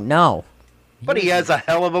 No. But he has a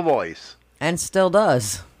hell of a voice, and still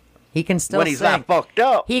does. He can still when he's sing. not fucked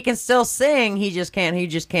up. He can still sing. He just can't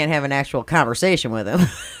have an actual conversation with him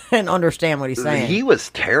and understand what he's saying. He was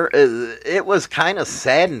it was kind of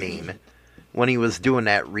saddening when he was doing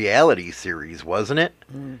that reality series, wasn't it?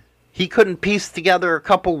 Mm. He couldn't piece together a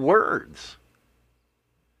couple words.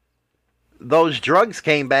 Those drugs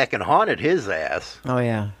came back and haunted his ass. Oh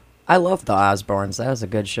yeah, I love the Osbournes. That was a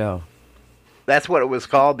good show. That's what it was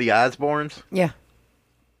called, the Osbournes? Yeah.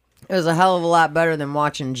 It was a hell of a lot better than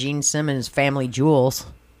watching Gene Simmons' Family Jewels.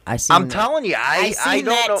 I'm telling you, I seen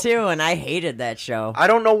don't that know, too, and I hated that show. I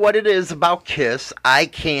don't know what it is about Kiss. I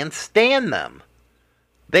can't stand them.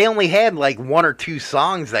 They only had like one or two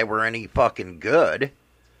songs that were any fucking good.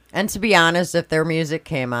 And to be honest, if their music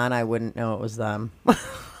came on, I wouldn't know it was them.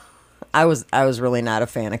 I was really not a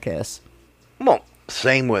fan of Kiss. Well,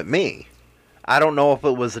 same with me. I don't know if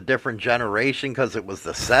it was a different generation because it was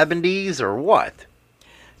the 70s or what.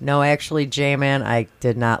 No, actually, J-Man, I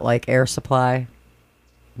did not like Air Supply.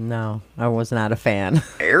 No, I was not a fan.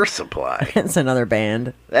 Air Supply? It's another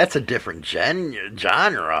band. That's a different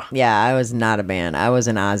genre. Yeah, I was not a band. I was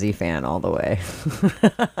an Ozzy fan all the way.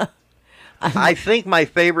 I think my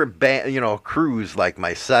favorite band, Cruise, like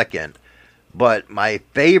my second, but my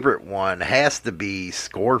favorite one has to be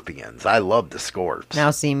Scorpions. I love the Scorps.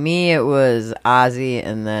 Now, see, me, it was Ozzy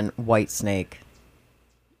and then Whitesnake.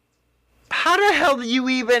 How the hell do you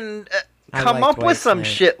even come up with some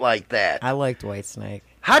shit like that? I liked Whitesnake.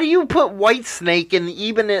 How do you put Whitesnake in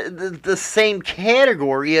even the same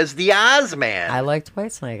category as the Ozman? I liked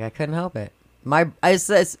Whitesnake. I couldn't help it.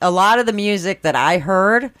 A lot of the music that I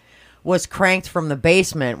heard was cranked from the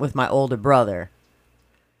basement with my older brother.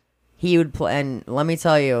 He would play, and let me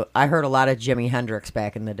tell you, I heard a lot of Jimi Hendrix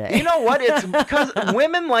back in the day. You know what? It's because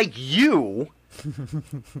women like you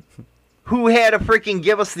who had to freaking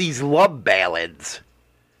give us these love ballads.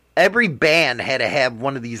 Every band had to have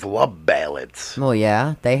one of these love ballads. Well,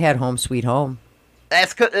 yeah, they had Home Sweet Home.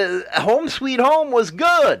 That's Home Sweet Home was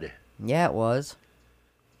good. Yeah, it was.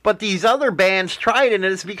 But these other bands tried it, and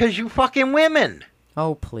it's because you fucking women.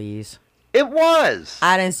 Oh, please. It was.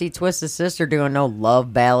 I didn't see Twisted Sister doing no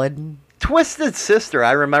love ballad. Twisted Sister,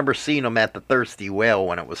 I remember seeing them at the Thirsty Whale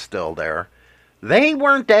when it was still there. They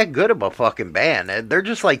weren't that good of a fucking band. They're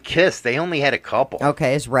just like Kiss. They only had a couple.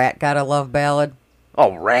 Okay, has Rat got a love ballad?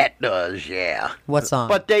 Oh, Rat does, yeah. What song?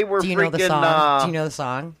 But they were Do you know the song? Do you know the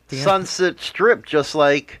song? Sunset Strip, just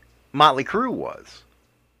like Motley Crue was.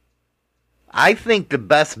 I think the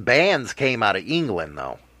best bands came out of England,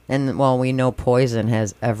 though. And, well, we know Poison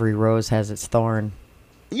has Every Rose Has Its Thorn.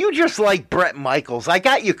 You just like Bret Michaels. I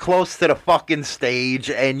got you close to the fucking stage,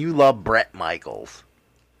 and you love Bret Michaels.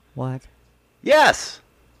 What? Yes.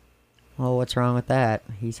 Well, what's wrong with that?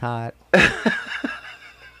 He's hot.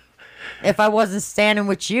 If I wasn't standing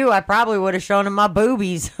with you, I probably would have shown him my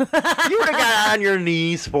boobies. You would have got on your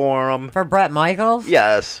knees for him. For Bret Michaels?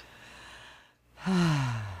 Yes.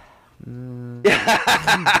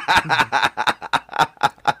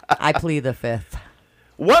 I plead the fifth.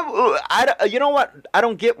 You know what? I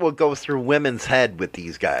don't get what goes through women's head with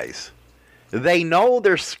these guys. They know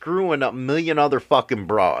they're screwing a million other fucking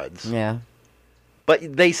broads. Yeah.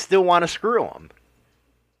 But they still want to screw them.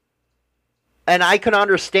 And I can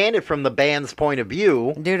understand it from the band's point of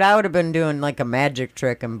view. Dude, I would have been doing like a magic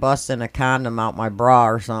trick and busting a condom out my bra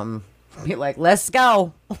or something. Be like, let's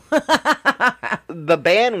go. The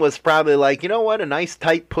band was probably like, you know what? A nice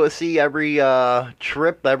tight pussy every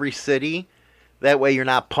trip, every city. That way you're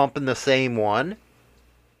not pumping the same one.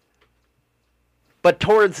 But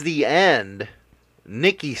towards the end,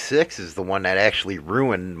 Nikki Sixx is the one that actually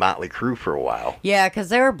ruined Motley Crue for a while. Yeah, because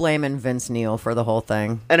they were blaming Vince Neil for the whole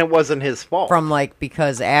thing. And it wasn't his fault.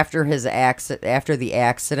 Because after the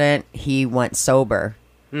accident, he went sober.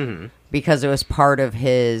 Mm-hmm. Because it was part of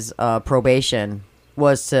his probation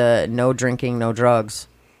was to no drinking, no drugs.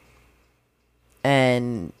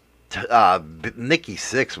 And Nikki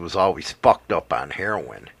Sixx was always fucked up on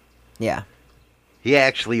heroin. Yeah. He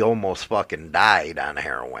actually almost fucking died on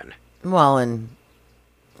heroin. Well, and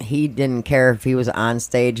he didn't care if he was on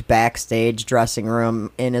stage, backstage, dressing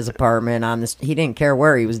room, in his apartment, he didn't care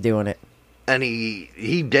where he was doing it. And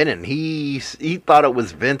he didn't. He thought it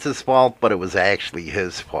was Vince's fault, but it was actually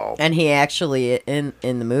his fault. And he actually, in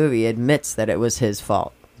the movie, admits that it was his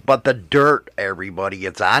fault. But The Dirt, everybody,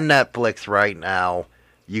 it's on Netflix right now.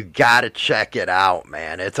 You gotta check it out,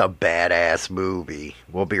 man. It's a badass movie.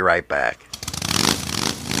 We'll be right back.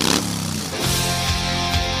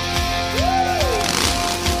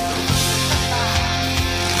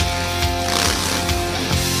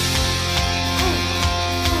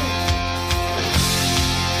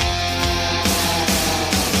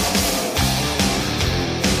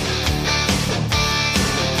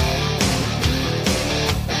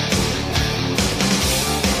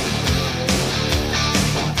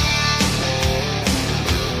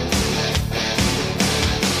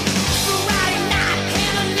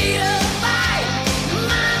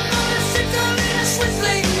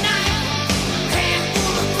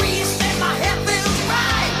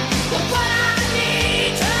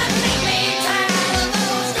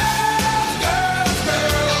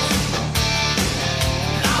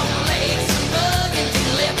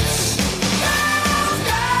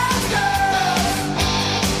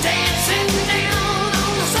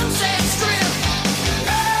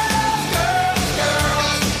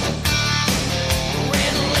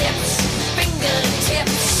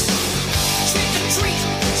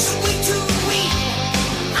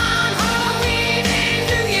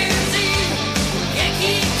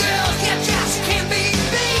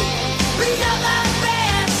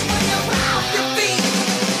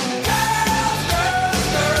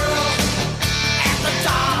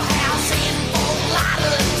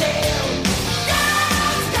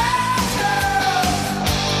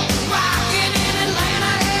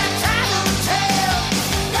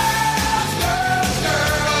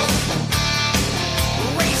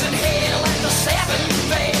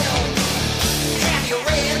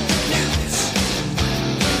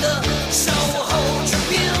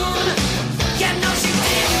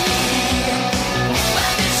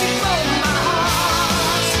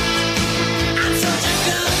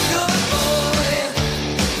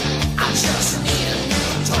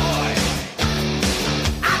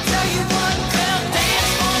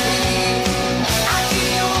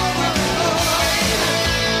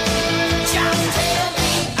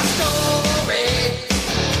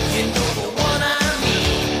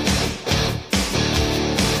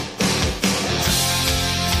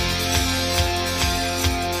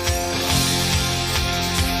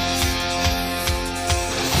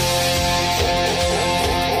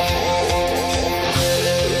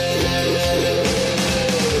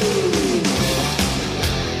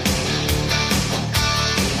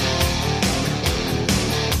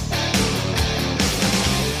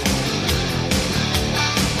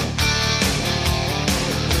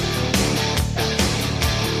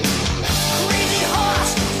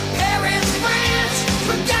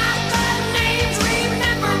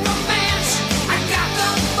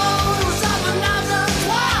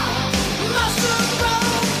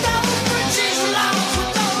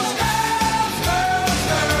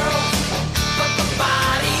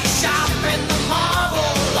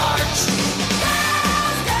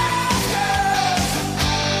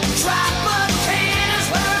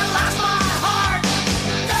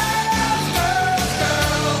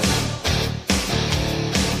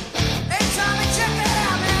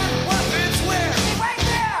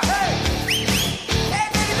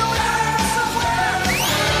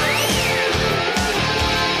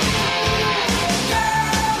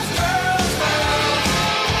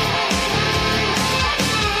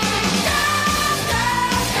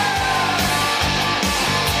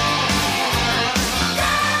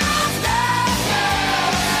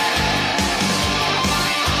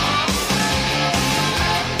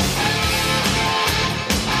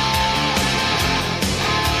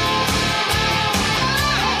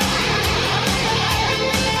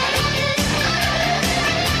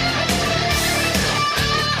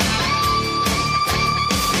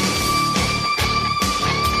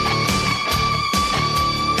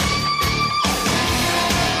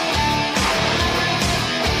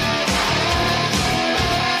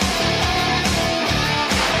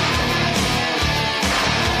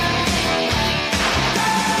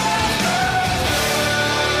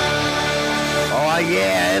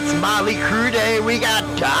 It's Molly Crew Day. We got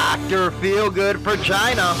Dr. Feelgood for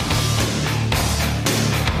China.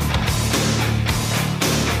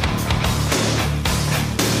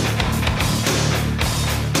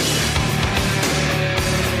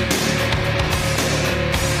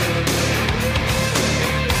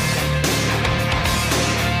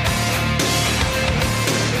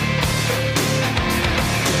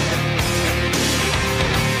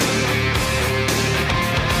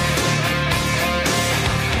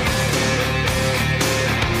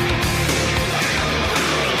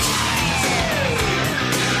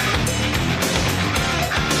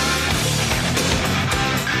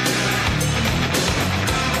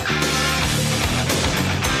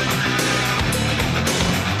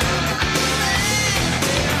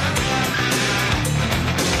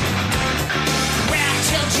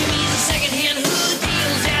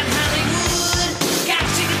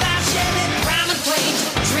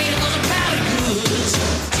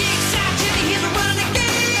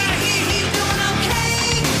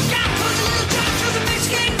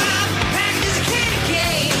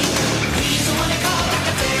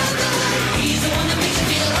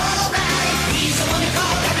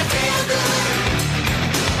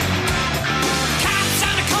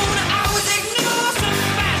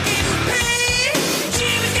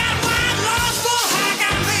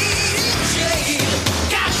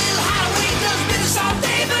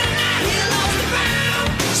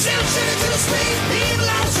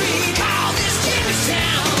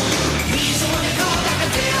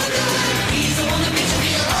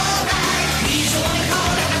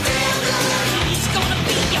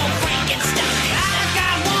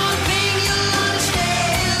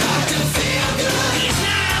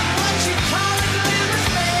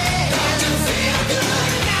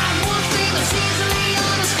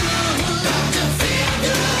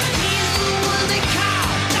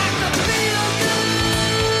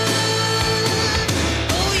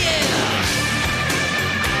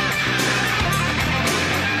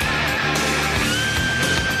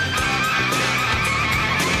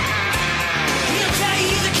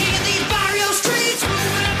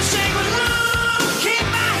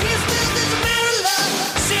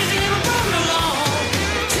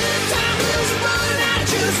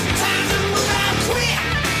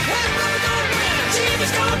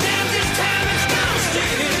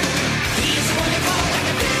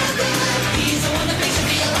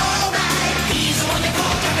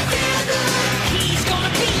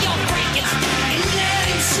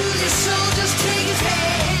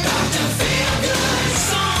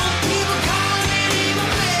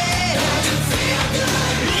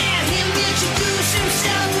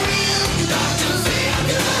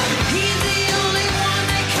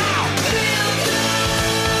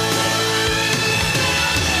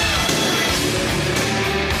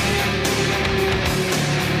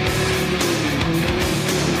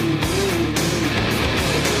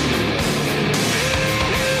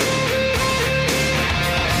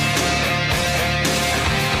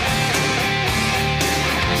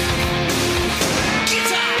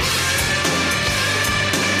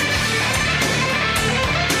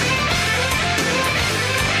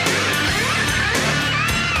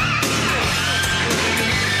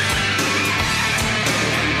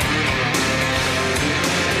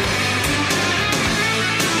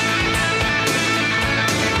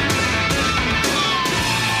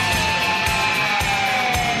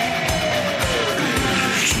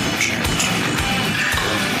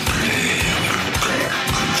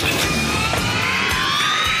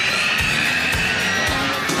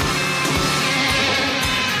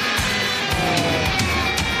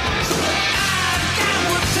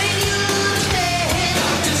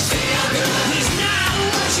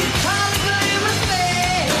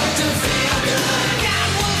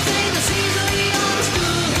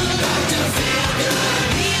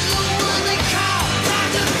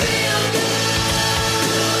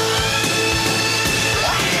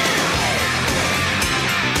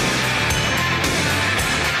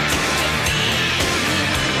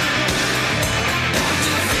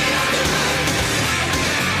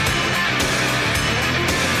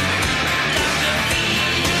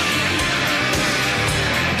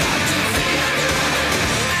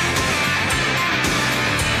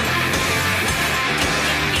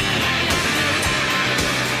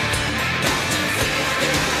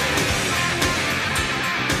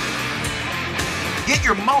 Get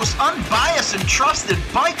your most unbiased and trusted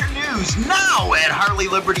biker news now at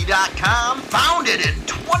HarleyLiberty.com. Founded in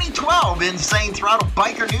 2012, Insane Throttle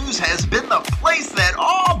Biker News has been the place that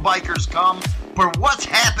all bikers come for what's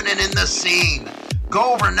happening in the scene.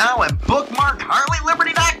 Go over now and bookmark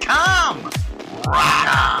HarleyLiberty.com.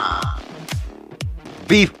 Right on!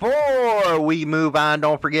 Before we move on,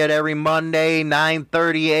 don't forget every Monday,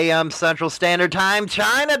 9:30 a.m. Central Standard Time,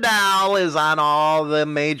 China Doll is on all the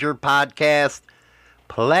major podcast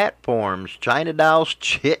platforms. China Doll's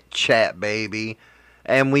Chit Chat, baby.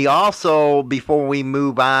 And we also, before we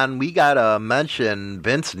move on, we got to mention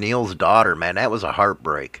Vince Neil's daughter, man. That was a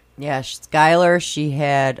heartbreak. Yeah, Skylar, she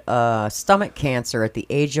had stomach cancer at the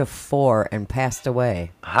age of 4 and passed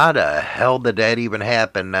away. How the hell did that even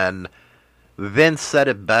happen? And Vince said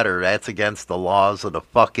it better. That's against the laws of the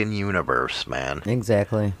fucking universe, man.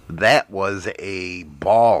 Exactly. That was a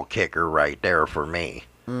ball kicker right there for me.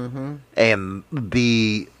 Mm-hmm. And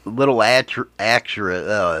the little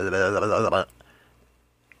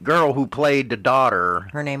girl who played the daughter,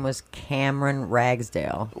 her name was Cameron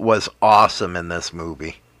Ragsdale, was awesome in this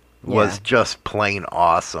movie. Yeah. Was just plain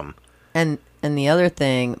awesome. And the other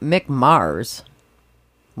thing, Mick Mars,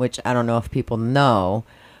 which I don't know if people know,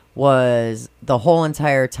 was the whole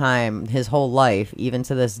entire time, his whole life, even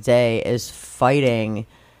to this day, is fighting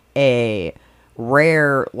a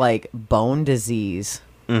rare, like, bone disease.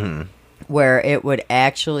 Mm-hmm. Where it would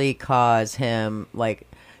actually cause him, like,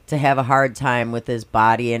 to have a hard time with his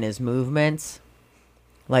body and his movements,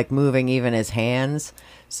 like moving even his hands.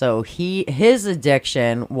 So his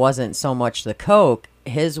addiction wasn't so much the coke,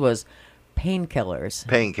 his was painkillers.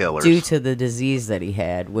 Painkillers. Due to the disease that he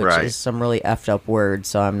had, which is some really effed up words,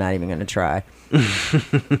 so I'm not even going to try.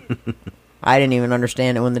 I didn't even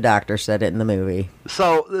understand it when the doctor said it in the movie.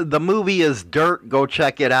 So the movie is Dirt. Go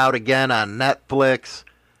check it out again on Netflix.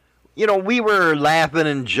 You know, we were laughing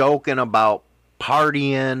and joking about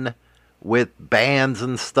partying with bands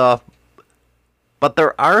and stuff, but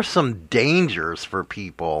there are some dangers for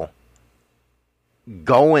people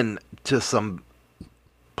going to some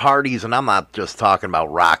parties, and I'm not just talking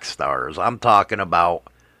about rock stars. I'm talking about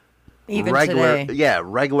even regular, today.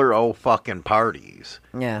 regular old fucking parties.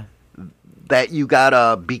 Yeah. That you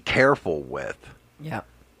gotta be careful with. Yeah.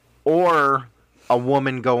 Or a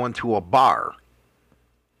woman going to a bar.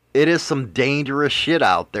 It is some dangerous shit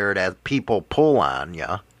out there that people pull on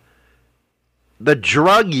you. The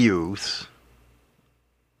drug use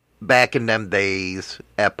back in them days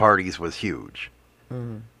at parties was huge.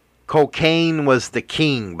 Mm-hmm. Cocaine was the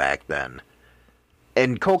king back then.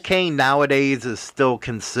 And cocaine nowadays is still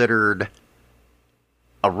considered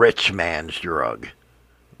a rich man's drug,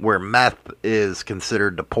 where meth is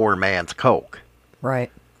considered the poor man's coke.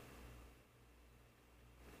 Right.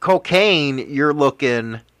 Cocaine, you're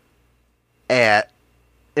looking at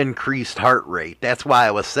increased heart rate. That's why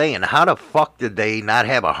I was saying, how the fuck did they not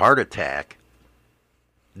have a heart attack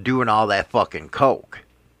doing all that fucking coke?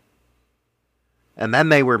 And then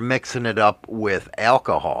they were mixing it up with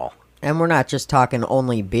alcohol. And we're not just talking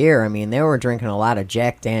only beer. I mean, they were drinking a lot of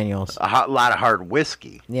Jack Daniels. A lot of hard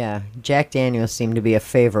whiskey. Yeah, Jack Daniels seemed to be a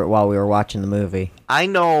favorite while we were watching the movie. I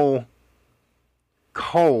know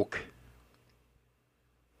coke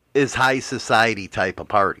is high society type of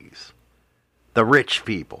parties. The rich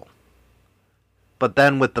people. But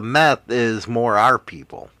then with the meth is more our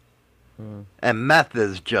people. And meth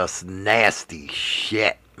is just nasty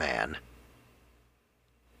shit, man.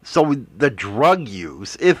 So the drug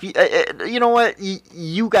use, if you know what,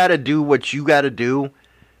 you got to do what you got to do.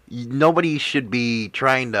 Nobody should be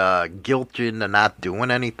trying to guilt you into not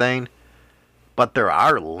doing anything. But there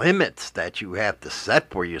are limits that you have to set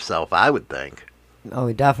for yourself, I would think.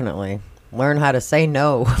 Oh, definitely. Learn how to say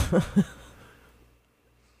no.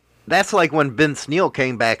 That's like when Vince Neil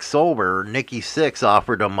came back sober, Nikki Sixx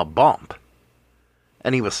offered him a bump.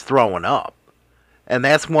 And he was throwing up. And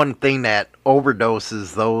that's one thing that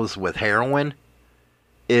overdoses those with heroin,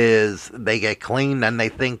 is they get clean and they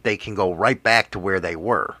think they can go right back to where they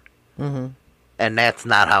were. Mm-hmm. And that's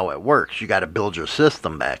not how it works. You got to build your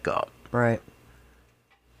system back up. Right.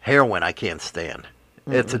 Heroin, I can't stand.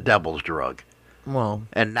 It's a devil's drug. Well.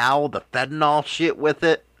 And now the fentanyl shit with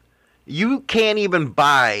it, you can't even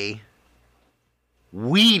buy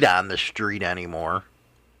weed on the street anymore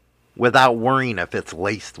without worrying if it's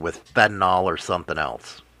laced with fentanyl or something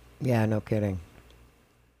else. Yeah, no kidding.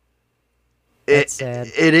 It's sad.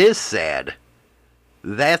 It is sad.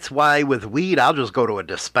 That's why with weed, I'll just go to a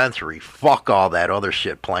dispensary. Fuck all that other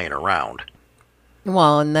shit playing around.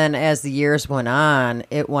 Well, and then as the years went on,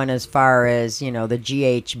 it went as far as, you know, the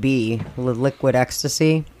GHB, liquid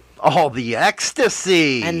ecstasy. Oh, the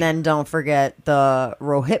ecstasy! And then don't forget the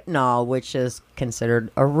Rohypnol, which is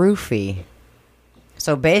considered a roofie.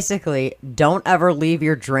 So basically, don't ever leave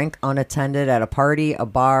your drink unattended at a party, a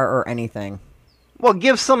bar, or anything. Well,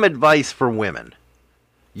 give some advice for women.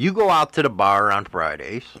 You go out to the bar on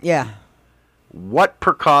Fridays. Yeah. What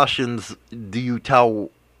precautions do you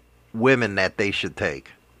tell women that they should take?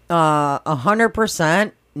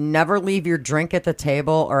 100%. Never leave your drink at the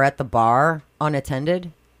table or at the bar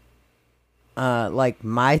unattended. Like,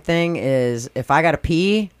 my thing is, if I gotta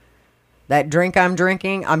pee, that drink I'm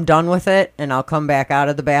drinking, I'm done with it, and I'll come back out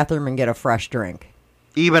of the bathroom and get a fresh drink.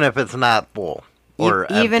 Even if it's not full or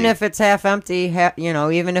even empty. if it's half empty,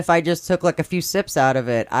 even if I just took like a few sips out of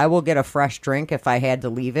it, I will get a fresh drink if I had to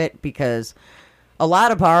leave it, because a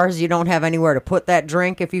lot of bars, you don't have anywhere to put that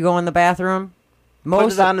drink if you go in the bathroom.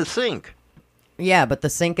 Put it on the sink. Yeah, but the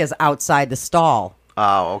sink is outside the stall.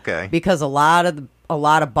 Oh, okay. Because a lot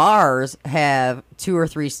of bars have 2 or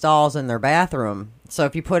 3 stalls in their bathroom. So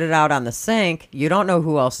if you put it out on the sink, you don't know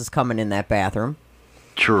who else is coming in that bathroom.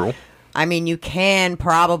 True. I mean, you can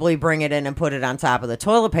probably bring it in and put it on top of the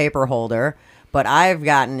toilet paper holder, but I've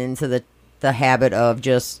gotten into the habit of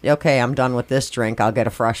just, okay, I'm done with this drink, I'll get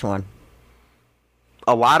a fresh one.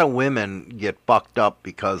 A lot of women get fucked up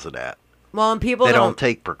because of that. Well, and people they don't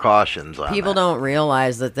take precautions on People that. don't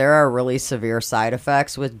realize that there are really severe side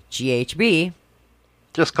effects with GHB.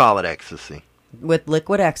 Just call it ecstasy. With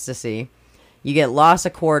liquid ecstasy, you get loss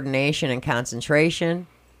of coordination and concentration,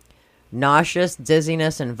 nauseous,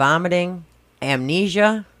 dizziness, and vomiting,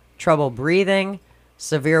 amnesia, trouble breathing,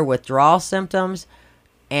 severe withdrawal symptoms,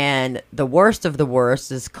 and the worst of the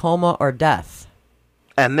worst is coma or death.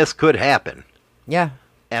 And this could happen. Yeah.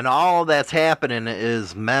 And all that's happening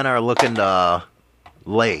is men are looking to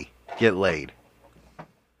get laid.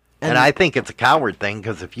 And I think it's a coward thing,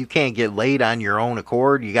 because if you can't get laid on your own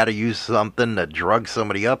accord, you got to use something to drug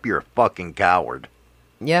somebody up. You're a fucking coward.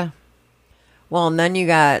 Yeah. Well, and then you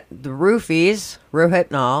got the roofies,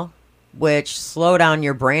 Rohypnol, which slow down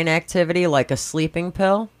your brain activity like a sleeping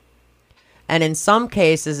pill. And in some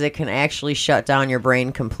cases, it can actually shut down your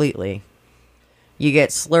brain completely. You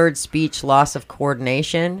get slurred speech, loss of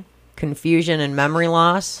coordination, confusion and memory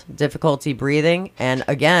loss, difficulty breathing, and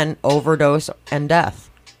again, overdose and death.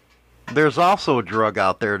 There's also a drug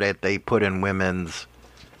out there that they put in women's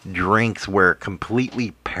drinks where it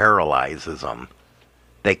completely paralyzes them.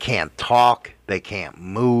 They can't talk. They can't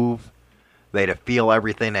move. They feel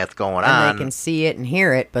everything that's going on. And they can see it and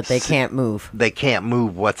hear it, but they can't move. They can't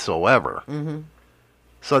move whatsoever. Mm-hmm.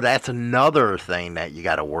 So that's another thing that you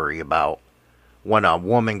got to worry about when a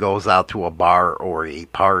woman goes out to a bar or a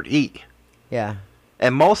party. Yeah.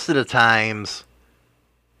 And most of the times,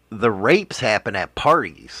 the rapes happen at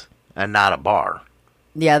parties and not a bar.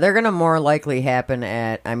 Yeah, they're going to more likely happen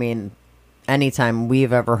at, anytime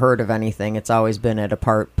we've ever heard of anything, it's always been at a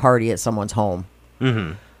party at someone's home.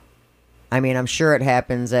 Mm-hmm. I'm sure it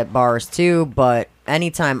happens at bars too, but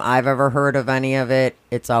anytime I've ever heard of any of it,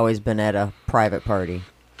 it's always been at a private party.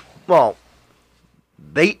 Well,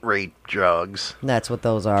 date rape drugs. That's what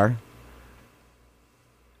those are.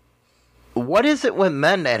 What is it with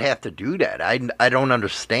men that have to do that? I don't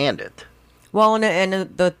understand it. Well,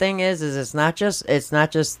 and the thing is it's not just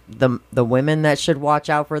the women that should watch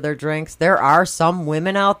out for their drinks. There are some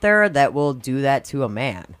women out there that will do that to a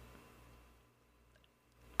man.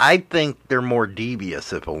 I think they're more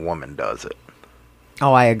devious if a woman does it.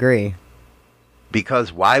 Oh, I agree.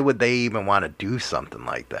 Because why would they even want to do something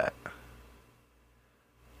like that?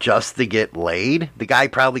 Just to get laid? The guy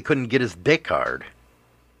probably couldn't get his dick hard.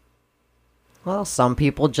 Well, some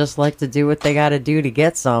people just like to do what they got to do to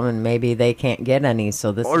get some, and maybe they can't get any,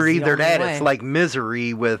 so this or is either the only that, way. it's like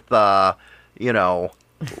Misery with,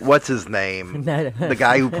 what's his name? The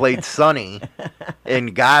guy who played Sonny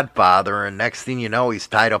in Godfather, and next thing you know, he's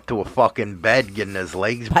tied up to a fucking bed getting his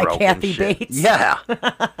legs By broken. Kathy shit. Bates. Yeah.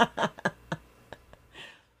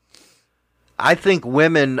 I think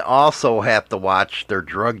women also have to watch their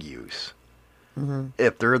drug use. Mm-hmm.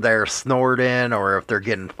 If they're there snorting or if they're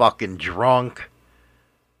getting fucking drunk,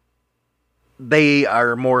 they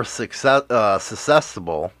are more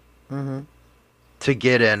susceptible Mm-hmm. to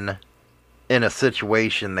get in a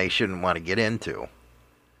situation they shouldn't want to get into.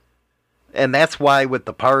 And that's why with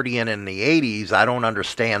the partying in the 80s, I don't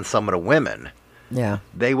understand some of the women. Yeah.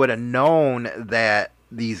 They would have known that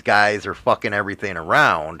these guys are fucking everything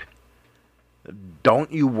around.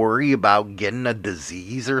 Don't you worry about getting a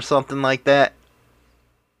disease or something like that?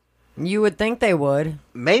 You would think they would.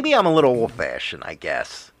 Maybe I'm a little old-fashioned, I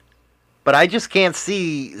guess. But I just can't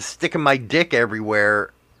see sticking my dick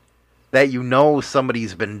everywhere that you know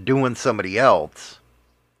somebody's been doing somebody else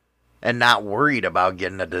and not worried about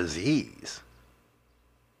getting a disease.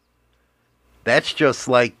 That's just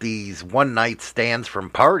like these one-night stands from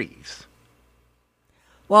parties.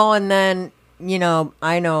 Well, and then,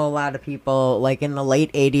 I know a lot of people, like in the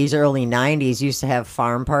late 80s, early 90s, used to have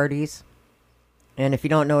farm parties. And if you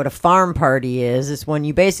don't know what a farm party is, it's when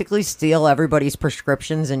you basically steal everybody's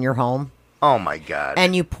prescriptions in your home. Oh, my God.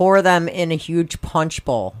 And you pour them in a huge punch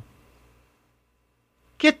bowl.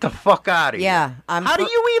 Get the fuck out of here. Yeah. How do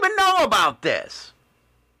you even know about this?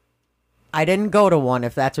 I didn't go to one,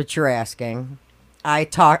 if that's what you're asking. I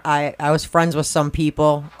was friends with some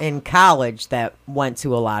people in college that went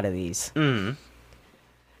to a lot of these. Mm.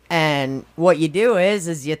 And what you do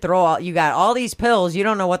is you you got all these pills, you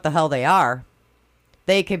don't know what the hell they are.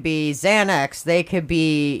 They could be Xanax, they could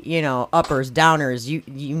be, uppers, downers,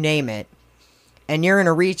 you name it. And you're going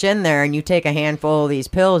to reach in there and you take a handful of these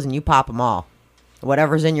pills and you pop them all.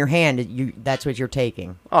 Whatever's in your hand, that's what you're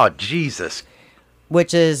taking. Oh, Jesus.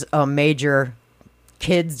 Which is a major...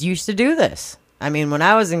 Kids used to do this. I mean, when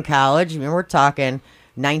I was in college, we're talking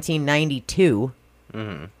 1992.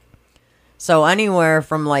 Mm-hmm. So anywhere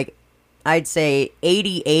from, I'd say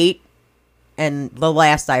 88, and the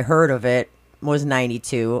last I heard of it was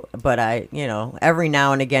 92. But every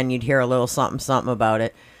now and again, you'd hear a little something about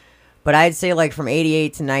it. But I'd say, from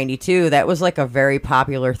 88 to 92, that was, a very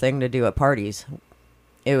popular thing to do at parties.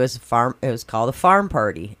 It was called a farm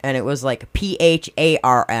party, and it was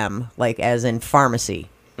PHARM, as in pharmacy.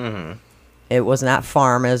 Mm-hmm. It was not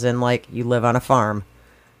farm as in you live on a farm.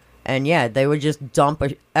 And yeah, they would just dump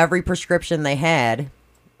every prescription they had,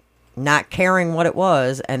 not caring what it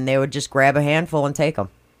was, and they would just grab a handful and take them.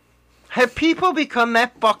 Have people become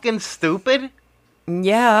that fucking stupid?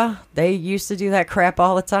 Yeah, they used to do that crap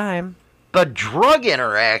all the time. The drug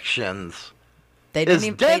interactions... It's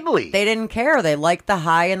deadly. They didn't care. They liked the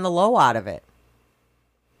high and the low out of it.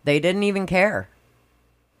 They didn't even care.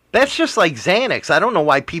 That's just like Xanax. I don't know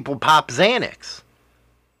why people pop Xanax.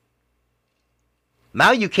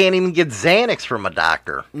 Now you can't even get Xanax from a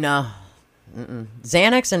doctor. No.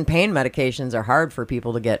 Xanax and pain medications are hard for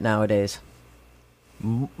people to get nowadays.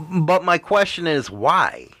 But my question is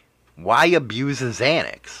why? Why abuse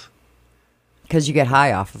Xanax? Because you get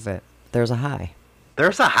high off of it. There's a high.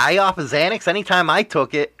 There's a high off of Xanax. Anytime I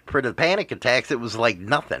took it for the panic attacks, it was like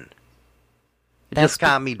nothing. It just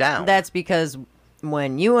calmed me down. That's because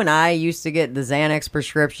when you and I used to get the Xanax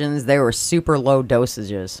prescriptions, they were super low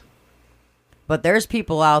dosages. But there's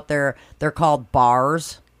people out there, they're called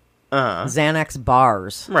bars. Xanax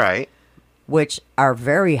bars. Right. Which are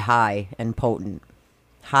very high and potent.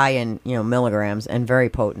 High in, milligrams and very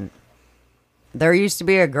potent. There used to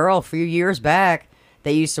be a girl a few years back.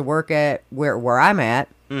 They used to work at where I'm at,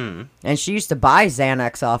 and she used to buy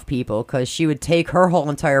Xanax off people because she would take her whole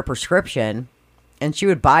entire prescription, and she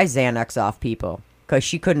would buy Xanax off people because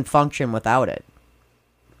she couldn't function without it.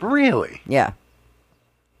 Really? Yeah.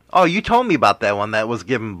 Oh, you told me about that one that was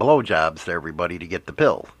giving blowjobs to everybody to get the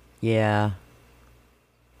pill. Yeah.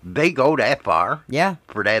 They go that far? Yeah.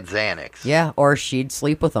 For that Xanax? Yeah, or she'd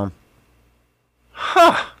sleep with them.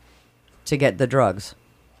 Huh. To get the drugs.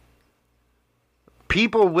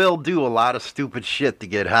 People will do a lot of stupid shit to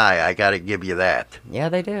get high. I gotta give you that. Yeah,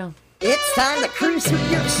 they do. It's time to cruise through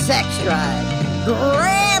your sex drive.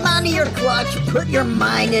 Grab onto your clutch, put your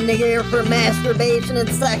mind in the air for masturbation and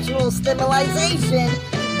sexual stimulation.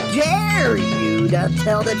 Dare you to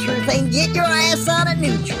tell the truth and get your ass out of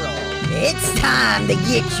neutral. It's time to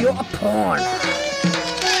get your porn.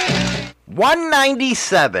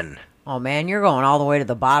 197. Oh, man, you're going all the way to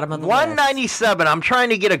the bottom of the 197. I'm trying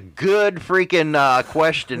to get a good freaking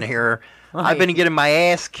question here. Right. I've been getting my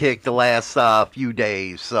ass kicked the last few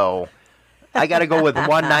days, so I got to go with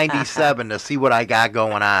 197 to see what I got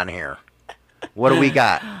going on here. What do we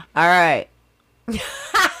got? All right.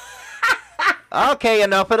 Okay,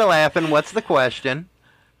 enough of the laughing. What's the question?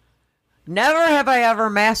 Never have I ever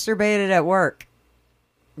masturbated at work.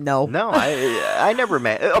 No. No, I never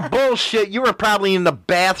bullshit. You were probably in the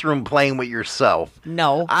bathroom playing with yourself.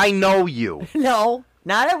 No. I know you. No,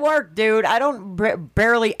 not at work, dude. I don't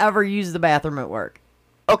barely ever use the bathroom at work.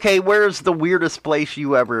 Okay, where's the weirdest place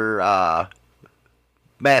you ever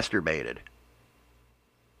masturbated?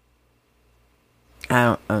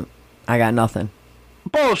 I got nothing.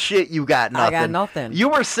 Bullshit, you got nothing. I got nothing. You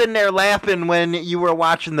were sitting there laughing when you were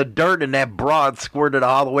watching The Dirt and that broad squirted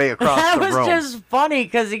all the way across the room. That was just funny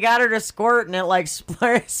because he got her to squirt and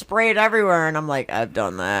it sprayed everywhere, and I'm like, I've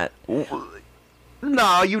done that.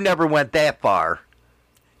 No, you never went that far.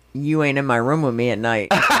 You ain't in my room with me at night.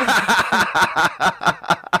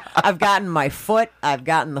 I've gotten my foot. I've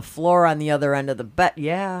gotten the floor on the other end of the bed.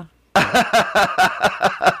 Yeah.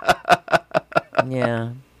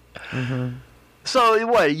 Yeah. Mm-hmm. So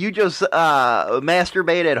what? You just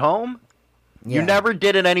masturbate at home? Yeah. You never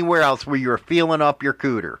did it anywhere else where you were feeling up your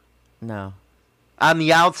cooter? No. On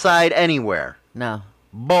the outside, anywhere? No.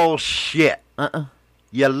 Bullshit.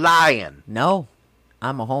 You lying. No.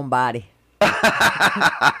 I'm a homebody.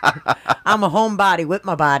 I'm a homebody with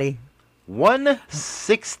my body.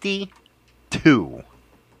 162.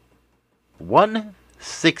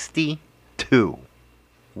 162.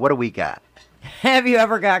 What do we got? Have you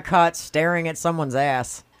ever got caught staring at someone's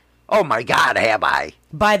ass? Oh my God, have I?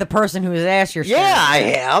 By the person whose ass you're staring Yeah, at. I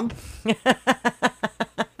have.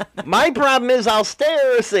 My problem is I'll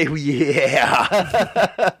stare and say,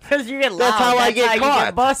 yeah. Because you get loud. That's how I get caught. You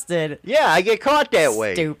get busted. Yeah, I get caught that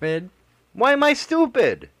way. Stupid. Why am I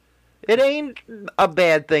stupid? It ain't a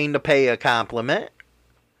bad thing to pay a compliment.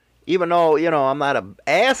 Even though, I'm not an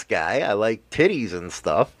ass guy. I like titties and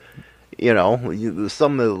stuff.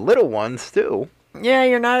 Some of the little ones, too. Yeah,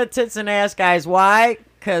 you're not a tits and ass guys. Why?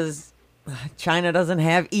 Because China doesn't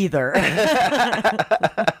have either.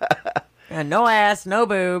 And no ass, no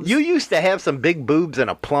boobs. You used to have some big boobs and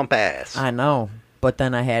a plump ass. I know. But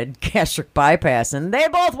then I had gastric bypass, and they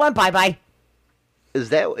both went bye-bye. Is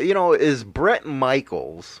that, is Bret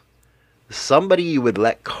Michaels somebody you would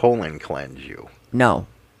let colon cleanse you? No.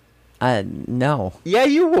 No. Yeah,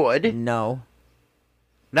 you would. No.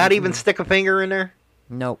 Not even stick a finger in there?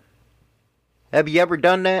 Nope. Have you ever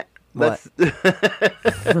done that? What?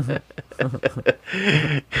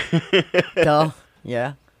 Duh.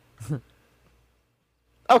 Yeah.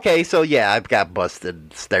 Okay, so yeah, I've got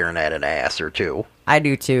busted staring at an ass or two. I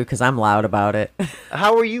do too, because I'm loud about it.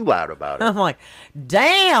 How are you loud about it? I'm like,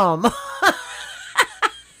 damn!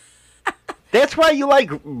 That's why you like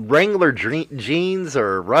Wrangler jeans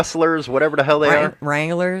or Rustlers, whatever the hell they are.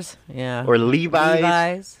 Wranglers? Yeah. Or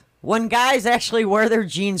Levi's. When guys actually wear their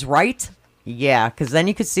jeans right, yeah, because then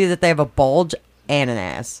you can see that they have a bulge and an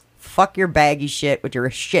ass. Fuck your baggy shit with your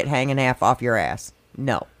shit hanging half off your ass.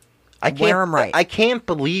 No. Wear them right. I can't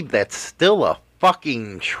believe that's still a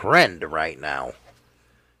fucking trend right now.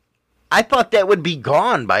 I thought that would be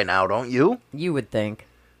gone by now, don't you? You would think.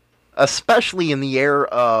 Especially in the era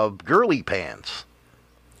of girly pants.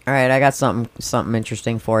 All right, I got something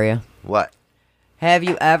interesting for you. What? Have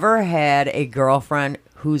you ever had a girlfriend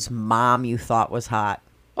whose mom you thought was hot?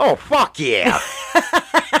 Oh, fuck yeah.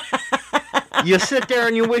 You sit there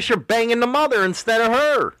and you wish you're banging the mother instead of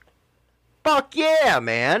her. Fuck yeah,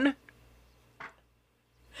 man.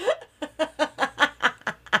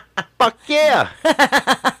 Fuck yeah.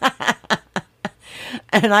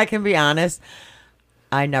 And I can be honest,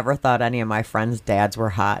 I never thought any of my friends' dads were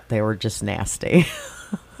hot. They were just nasty.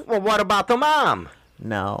 Well, what about the mom?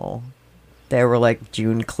 No. They were like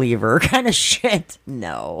June Cleaver kind of shit.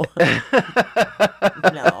 No.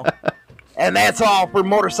 No. And that's all for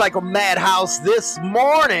Motorcycle Madhouse this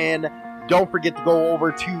morning. Don't forget to go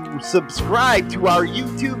over to subscribe to our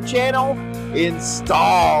YouTube channel.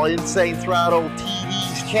 Install Insane Throttle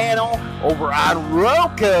TV's channel over on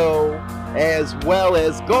Roku. As well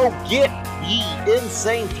as go get the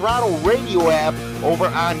Insane Throttle radio app over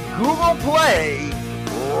on Google Play.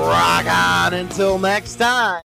 Rock on until next time.